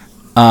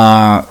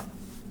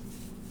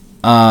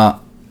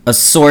a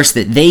source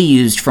that they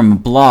used from a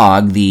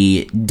blog,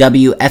 the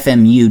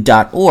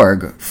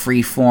WFMU.org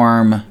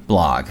freeform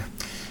blog.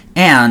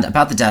 And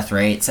about the death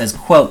ray, it says,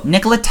 quote,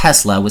 Nikola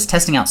Tesla was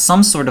testing out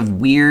some sort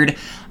of weird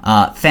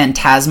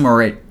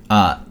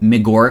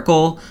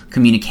phantasmagorical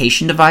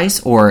communication device,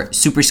 or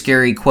super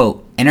scary,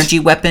 quote, energy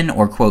weapon,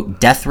 or, quote,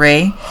 death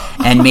ray,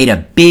 and made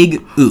a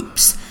big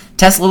oops.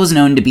 Tesla was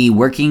known to be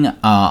working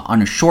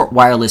on a short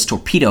wireless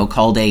torpedo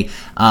called a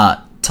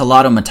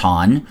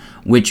telautomaton,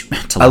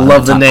 I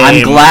love the name.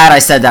 I'm glad I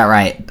said that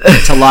right.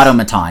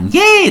 Telautomaton.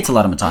 Yay,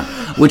 telautomaton.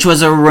 Which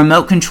was a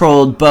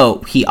remote-controlled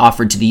boat he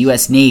offered to the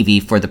U.S. Navy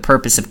for the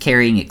purpose of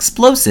carrying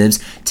explosives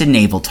to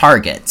naval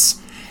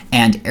targets.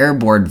 and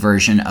airborne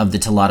version of the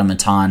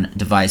telautomaton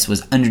device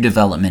was under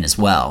development as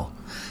well.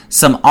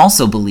 Some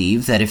also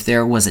believe that if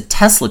there was a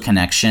Tesla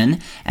connection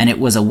and it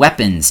was a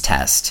weapons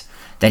test,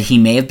 that he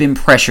may have been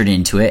pressured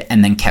into it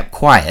and then kept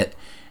quiet.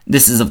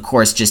 This is, of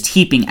course, just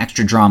heaping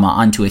extra drama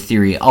onto a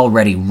theory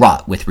already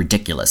wrought with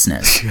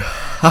ridiculousness.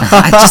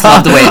 I just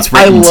love the way it's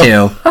written,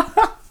 too.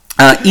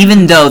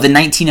 Even though the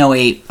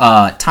 1908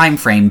 time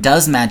frame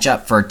does match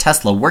up for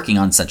Tesla working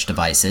on such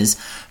devices,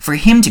 for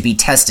him to be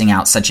testing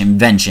out such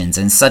inventions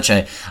in such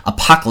a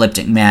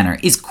apocalyptic manner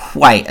is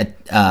quite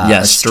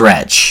a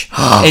stretch.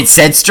 It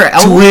said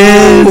stretch.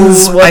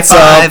 Twins! What's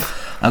up?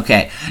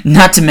 Okay,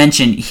 not to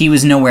mention, he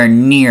was nowhere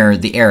near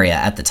the area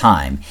at the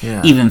time.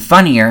 Yeah. Even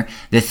funnier,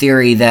 the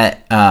theory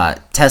that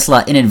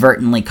Tesla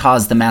inadvertently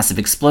caused the massive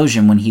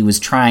explosion when he was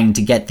trying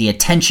to get the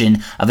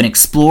attention of an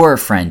explorer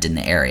friend in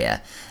the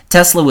area.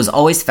 Tesla was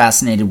always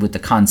fascinated with the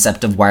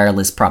concept of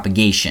wireless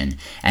propagation,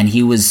 and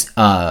he was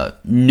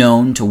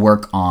known to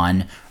work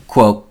on,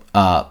 quote,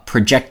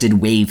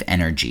 projected wave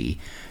energy,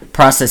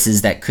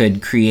 processes that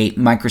could create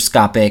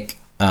microscopic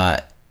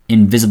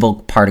invisible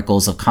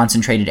particles of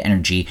concentrated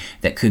energy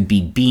that could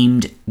be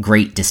beamed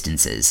great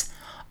distances,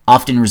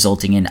 often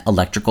resulting in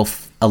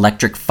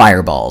electric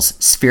fireballs,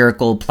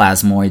 spherical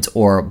plasmoids,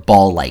 or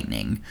ball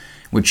lightning,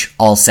 which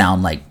all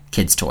sound like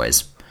kids'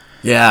 toys.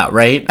 Yeah,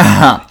 right?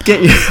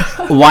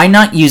 Why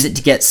not use it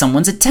to get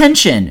someone's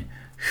attention?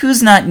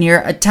 Who's not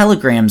near a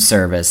telegram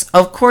service?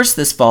 Of course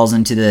this falls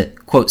into the,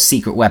 quote,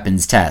 secret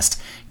weapons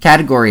test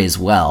category as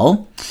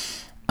well.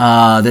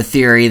 The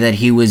theory that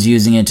he was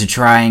using it to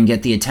try and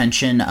get the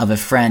attention of a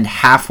friend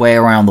halfway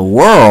around the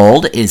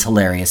world is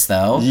hilarious,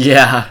 though.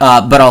 Yeah.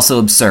 But also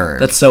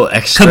absurd. That's so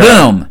extra.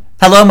 Kaboom!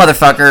 Hello,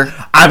 motherfucker.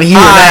 I'm here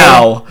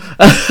now.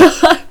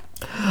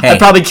 Hey, I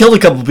probably killed a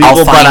couple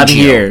people, but I'm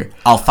here.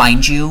 I'll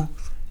find you.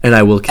 And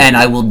I will kill you. And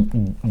I will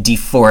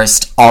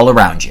deforest all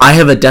around you. I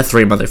have a death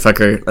ray,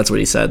 motherfucker. That's what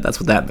he said.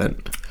 That's what that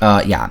meant.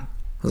 Yeah.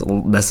 It was a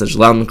little message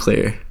loud and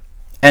clear.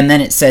 And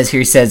then it says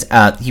here,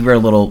 he wrote a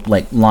little,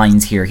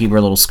 lines here. He wrote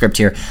a little script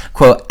here.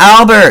 Quote,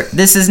 Albert,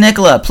 this is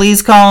Nicola.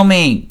 Please call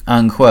me,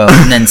 unquote.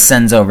 And then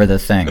sends over the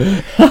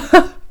thing.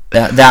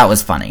 That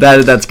was funny.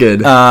 That's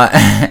good.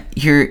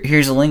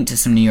 Here's a link to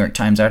some New York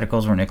Times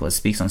articles where Nicola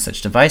speaks on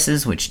such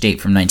devices, which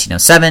date from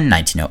 1907,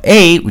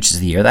 1908, which is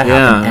the year that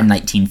happened, and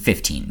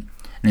 1915.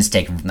 And it's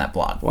taken from that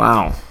blog.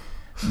 Wow.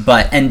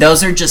 And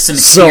those are just some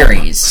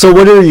theories. So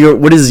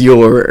what is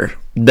your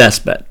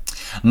best bet?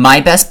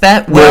 My best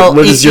bet? Well,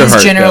 where it does your is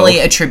heart generally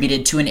go?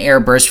 Attributed to an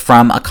airburst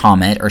from a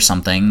comet or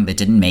something that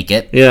didn't make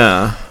it.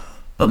 Yeah.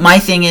 But my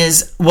thing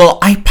is, well,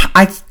 I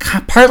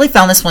partly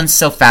found this one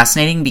so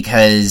fascinating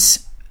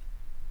because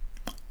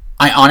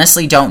I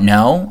honestly don't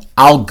know.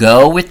 I'll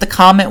go with the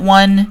comet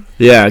one.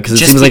 Yeah, because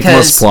it seems like the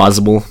most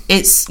plausible.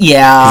 It's,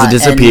 yeah.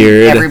 Because it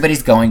disappeared. And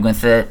everybody's going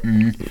with it.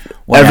 And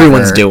whatever.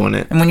 Everyone's doing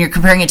it. And when you're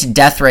comparing it to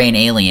Death Ray and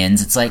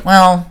Aliens, it's like,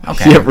 well,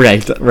 okay. Yeah,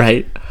 right.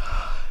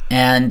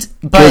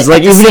 But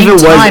at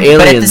the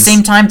aliens,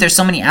 same time, there's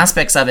so many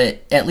aspects of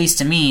it, at least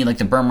to me, like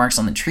the burn marks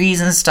on the trees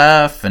and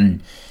stuff,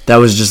 and that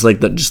was just like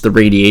the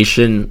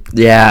radiation.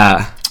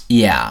 Yeah.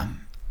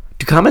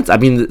 Do comets? I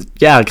mean,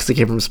 yeah, because they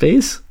came from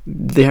space.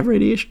 Do they have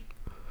radiation?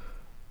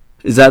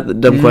 Is that the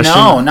dumb question?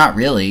 No, not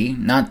really.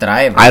 Not that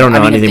I ever. I don't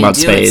know anything about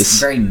space. It's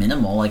very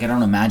minimal. Like I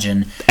don't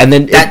imagine. And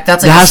then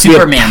that's like a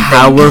Superman thing.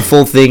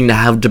 Powerful thing to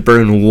have to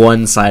burn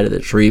one side of the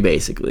tree,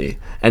 basically,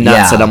 and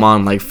not set them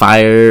on like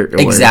fire.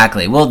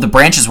 Exactly. Well, the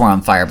branches were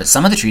on fire, but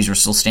some of the trees were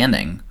still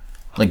standing,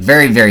 like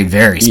very, very,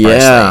 very sparsely.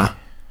 Yeah.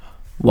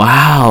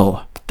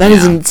 Wow, that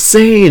is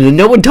insane, and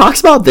no one talks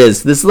about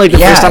this. This is like the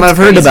first time I've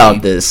heard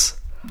about this.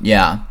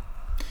 Yeah.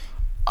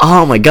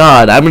 Oh my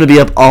god, I'm gonna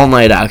be up all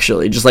night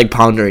actually, just like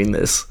pondering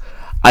this.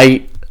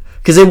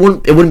 Because it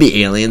wouldn't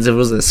be aliens. It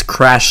was this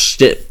crash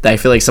ship that I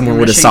feel like someone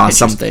would have saw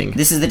something.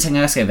 This is the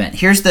Tunguska event.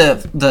 Here's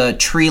the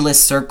treeless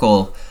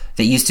circle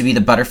that used to be the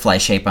butterfly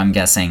shape, I'm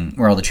guessing,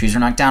 where all the trees are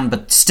knocked down,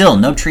 but still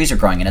no trees are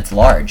growing and it's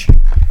large.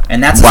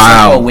 And that's a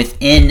circle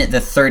within the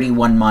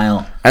 31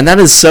 mile. And that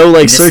is so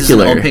like circular. This is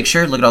an old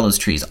picture. Look at all those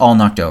trees, all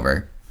knocked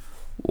over.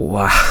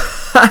 Wow.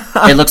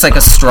 It looks like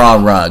a straw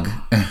rug.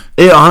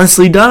 It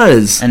honestly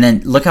does. And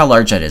then look how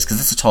large that is, because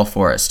it's a tall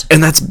forest.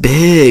 And that's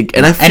big.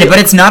 But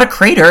it's not a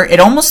crater. It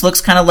almost looks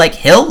kind of like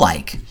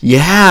hill-like.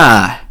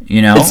 Yeah.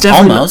 You know, it's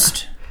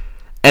almost.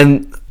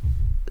 And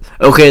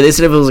okay, they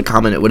said if it was a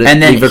comet, it would have.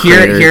 And then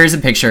here's a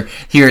picture.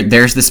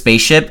 There's the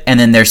spaceship, and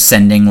then they're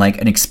sending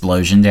like an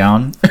explosion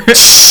down.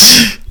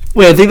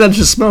 Wait, I think that's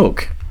just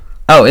smoke.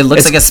 Oh, it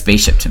looks like a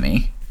spaceship to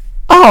me.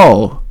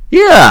 Oh,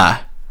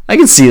 yeah, I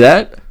can see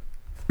that.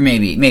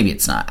 Maybe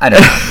it's not. I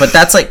don't know. But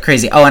that's like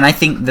crazy. Oh, and I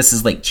think this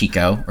is like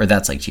Chico, or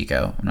that's like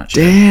Chico. I'm not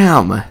sure.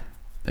 Damn.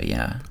 But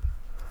yeah.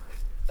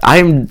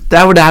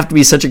 That would have to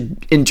be such an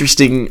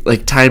interesting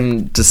like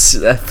thing to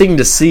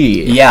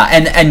see. Yeah,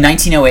 and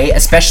 1908,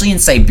 especially in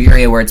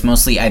Siberia, where it's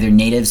mostly either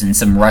natives and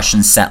some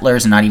Russian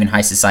settlers, and not even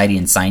high society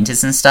and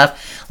scientists and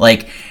stuff.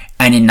 Like,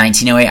 and in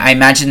 1908, I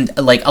imagine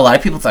like a lot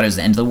of people thought it was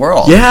the end of the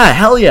world. Yeah,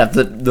 hell yeah.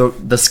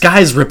 The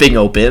sky's ripping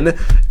open,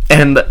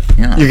 and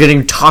you're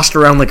getting tossed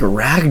around like a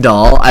rag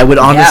doll, I would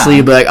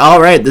honestly be like,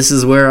 all right, this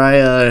is where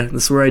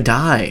I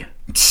die.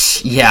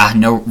 Yeah,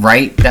 no,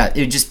 right? That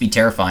it would just be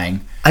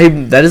terrifying.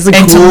 That is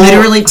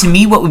to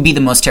me, what would be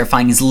the most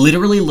terrifying is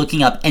literally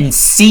looking up and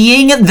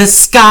seeing the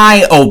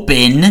sky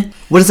open.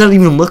 What does that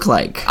even look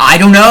like? I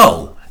don't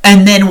know.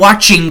 And then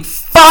watching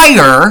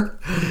fire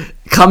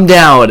come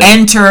down,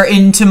 enter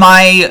into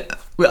my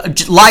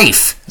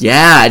life.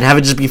 Yeah, and have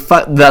it just be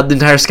the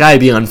entire sky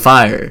be on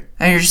fire.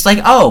 And you're just like,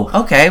 oh,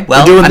 okay,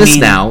 well, we're doing this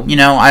now. You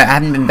know, I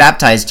haven't been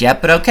baptized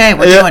yet, but okay,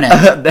 we're doing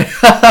it.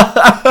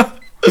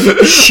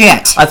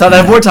 Shit. I thought I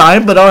had more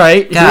time, but all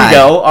right, here we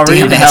go. Already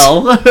in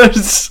hell. And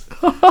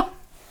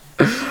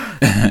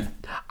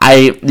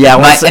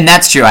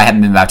that's true. I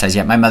haven't been baptized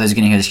yet. My mother's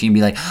gonna hear this. She's gonna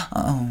be like,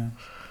 oh.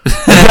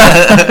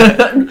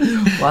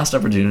 Lost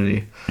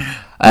opportunity. What?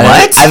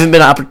 I haven't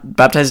been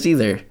baptized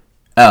either.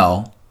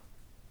 Oh.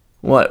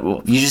 What?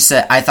 You just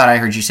said, I thought I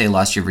heard you say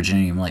lost your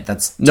virginity. I'm like,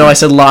 that's... No, I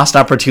said lost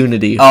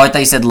opportunity. Oh, I thought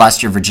you said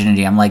lost your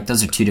virginity. I'm like,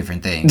 those are two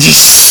different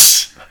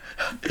things.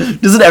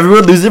 Doesn't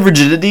everyone lose their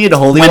virginity in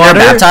holy water? When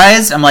they're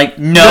baptized? I'm like,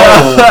 no.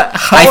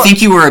 I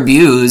think you were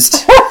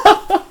abused.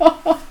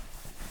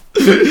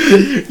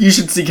 You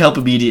should seek help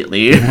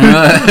immediately. Get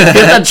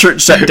that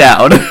church shut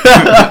down.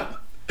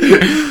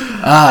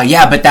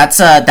 Yeah, but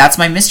that's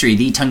my mystery,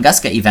 the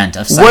Tunguska event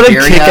of Siberia,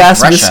 what a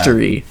kick-ass Russia.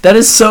 Mystery. That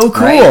is so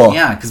cool. Right?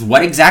 Yeah, because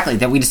what exactly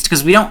that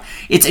because we don't.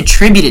 It's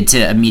attributed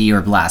to a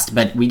meteor blast,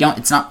 but we don't.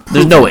 It's not. Proven.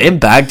 There's no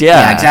impact.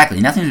 Yeah, exactly.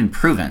 Nothing's been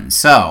proven.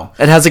 So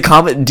and has a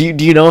comet? Do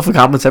you know if a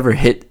comet's ever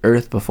hit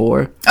Earth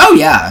before? Oh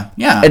yeah.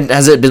 And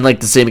has it been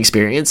like the same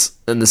experience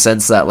in the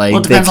sense that like?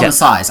 Well, it depends on the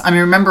size. I mean,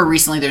 remember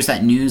recently there's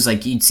that news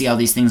like you'd see all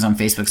these things on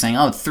Facebook saying,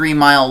 "Oh, 3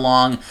 mile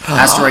long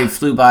asteroid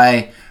flew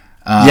by."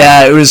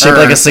 It was shaped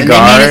like a cigar.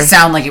 And they made it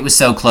sound like it was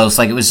so close,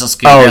 like it was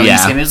just good.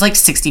 It was like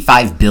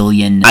 65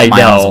 billion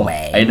miles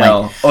away. I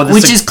know.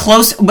 Which is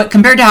close, but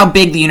compared to how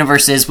big the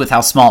universe is with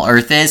how small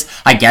Earth is,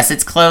 I guess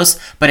it's close,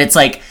 but it's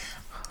like,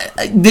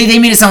 they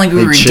made it sound like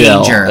we were in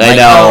danger. I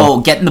know.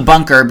 Oh, get in the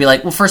bunker, be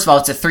like, well, first of all,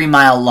 it's a 3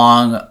 mile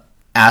long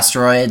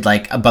asteroid,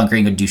 like a bunker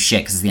ain't gonna do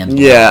shit because it's the end of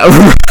the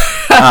world.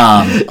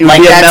 It would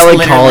be a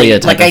melancholia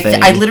type of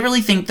thing. I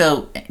literally think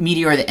the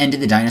meteor that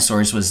ended the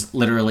dinosaurs was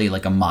literally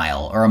like a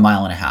mile or a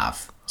mile and a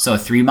half. So a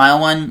 3 mile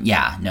one,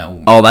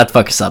 no. Oh, that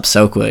fucks us up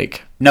so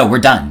quick. No, we're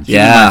done.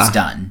 It's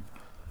done.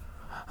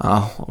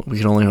 Oh, we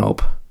can only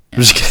hope. Yeah.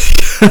 I'm just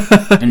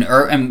kidding.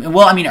 Earth and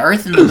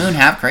the moon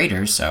have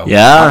craters, so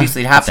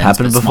obviously it happens. It's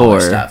happened before.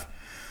 Stuff.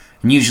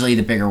 And usually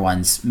the bigger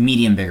ones,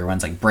 medium bigger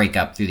ones, like break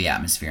up through the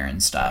atmosphere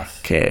and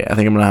stuff. Okay, I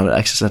think I'm gonna have an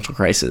existential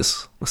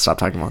crisis. Let's stop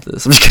talking about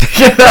this. I'm just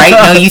kidding. Right?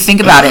 No, you think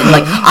about it. And,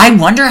 like, I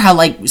wonder how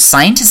like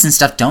scientists and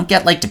stuff don't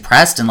get like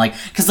depressed and like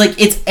because like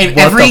it's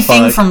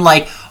everything from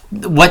like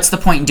what's the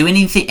point in doing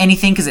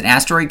anything because an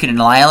asteroid could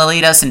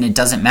annihilate us and it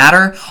doesn't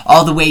matter,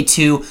 all the way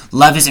to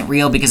love isn't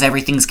real because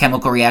everything's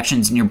chemical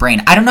reactions in your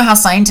brain. I don't know how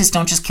scientists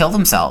don't just kill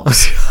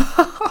themselves.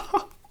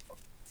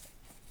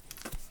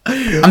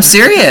 I'm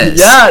serious.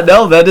 Yeah,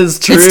 no, that is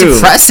true. It's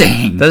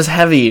depressing. That is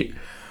heavy.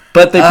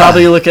 But they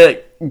probably look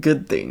at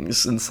good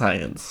things in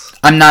science.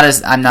 I'm not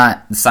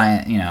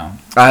science, you know.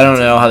 I don't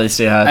know how they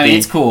stay happy. I mean,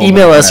 it's cool.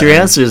 Email us your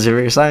answers if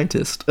you're a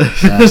scientist.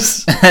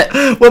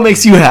 What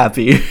makes you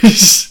happy?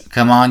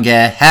 Come on,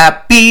 get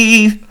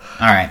happy.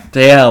 All right.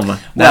 Damn.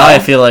 Now I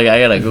feel like I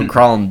gotta go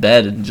crawl in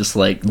bed and just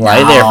like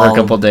lie there for a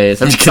couple days.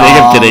 I'm just kidding.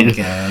 I'm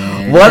kidding.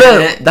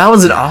 That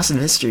was an awesome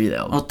history,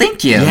 though. Well,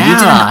 thank you. Yeah. You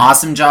did an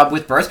awesome job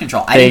with birth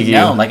control. I didn't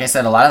know. Like I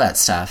said, a lot of that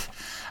stuff.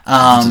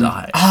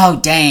 Oh,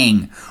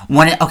 dang.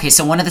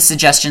 So one of the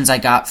suggestions I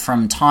got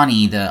from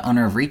Tawny, the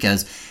owner of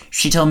Rika's,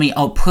 she told me,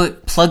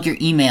 plug your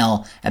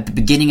email at the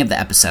beginning of the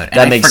episode.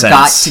 And I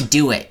forgot to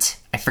do it.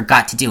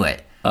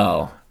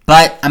 Oh.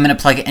 But I'm going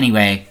to plug it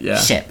anyway. Yeah.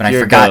 Shit, but I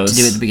forgot to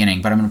do it at the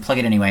beginning. But I'm going to plug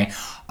it anyway.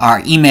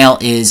 Our email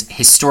is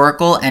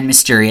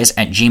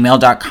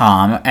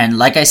historicalandmysterious@gmail.com. And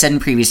like I said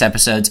in previous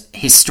episodes,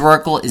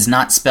 historical is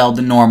not spelled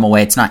the normal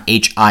way. It's not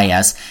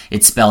H-I-S.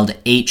 It's spelled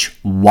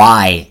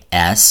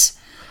H-Y-S.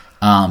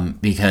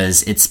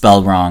 Because it's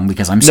spelled wrong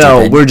because I'm stupid.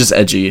 No, we're just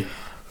edgy.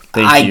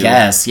 I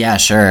guess. Yeah,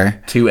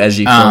 sure. Too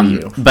edgy for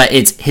you. But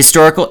it's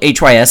historical,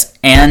 H-Y-S,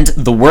 and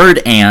the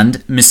word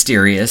and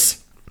mysterious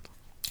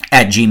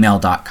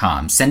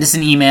 @gmail.com. Send us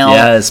an email.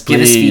 Yes, please.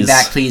 Give us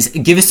feedback, please.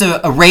 Give us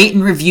a rate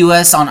and review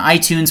us on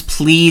iTunes,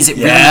 please. It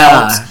really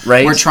helps.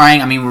 Right? We're trying.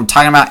 We're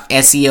talking about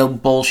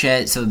SEO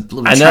bullshit, so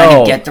we're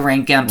trying to get the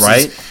rank ups.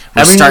 Right?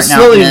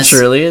 Slowly and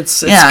surely,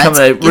 it's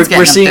coming.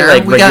 We're seeing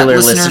like regular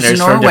listeners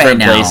from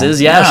different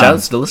places. Yeah,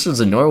 shouts to listeners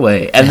in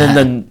Norway, and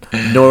then the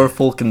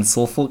Norfolk and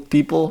Suffolk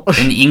people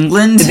in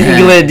England. In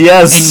England,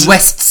 yes, in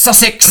West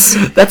Sussex.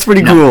 That's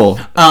pretty cool.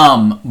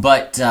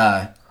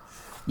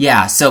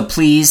 Yeah, so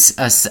please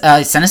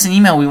send us an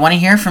email. We want to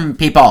hear from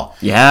people.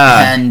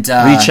 Yeah, and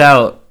reach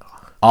out.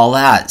 All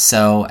that.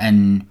 So,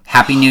 and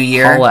Happy New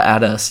Year. Holla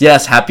at us.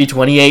 Yes, Happy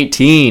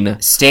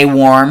 2018. Stay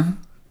warm.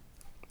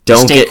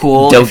 Don't stay get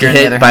cool. Don't if you're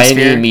get in the hit other by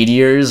hemisphere. any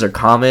meteors or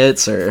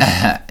comets or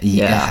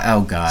yeah.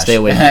 Oh gosh. Stay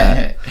away from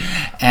that.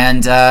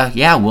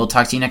 And we'll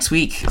talk to you next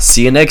week.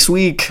 See you next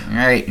week. All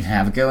right.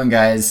 Have a good one,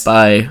 guys.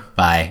 Bye.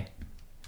 Bye.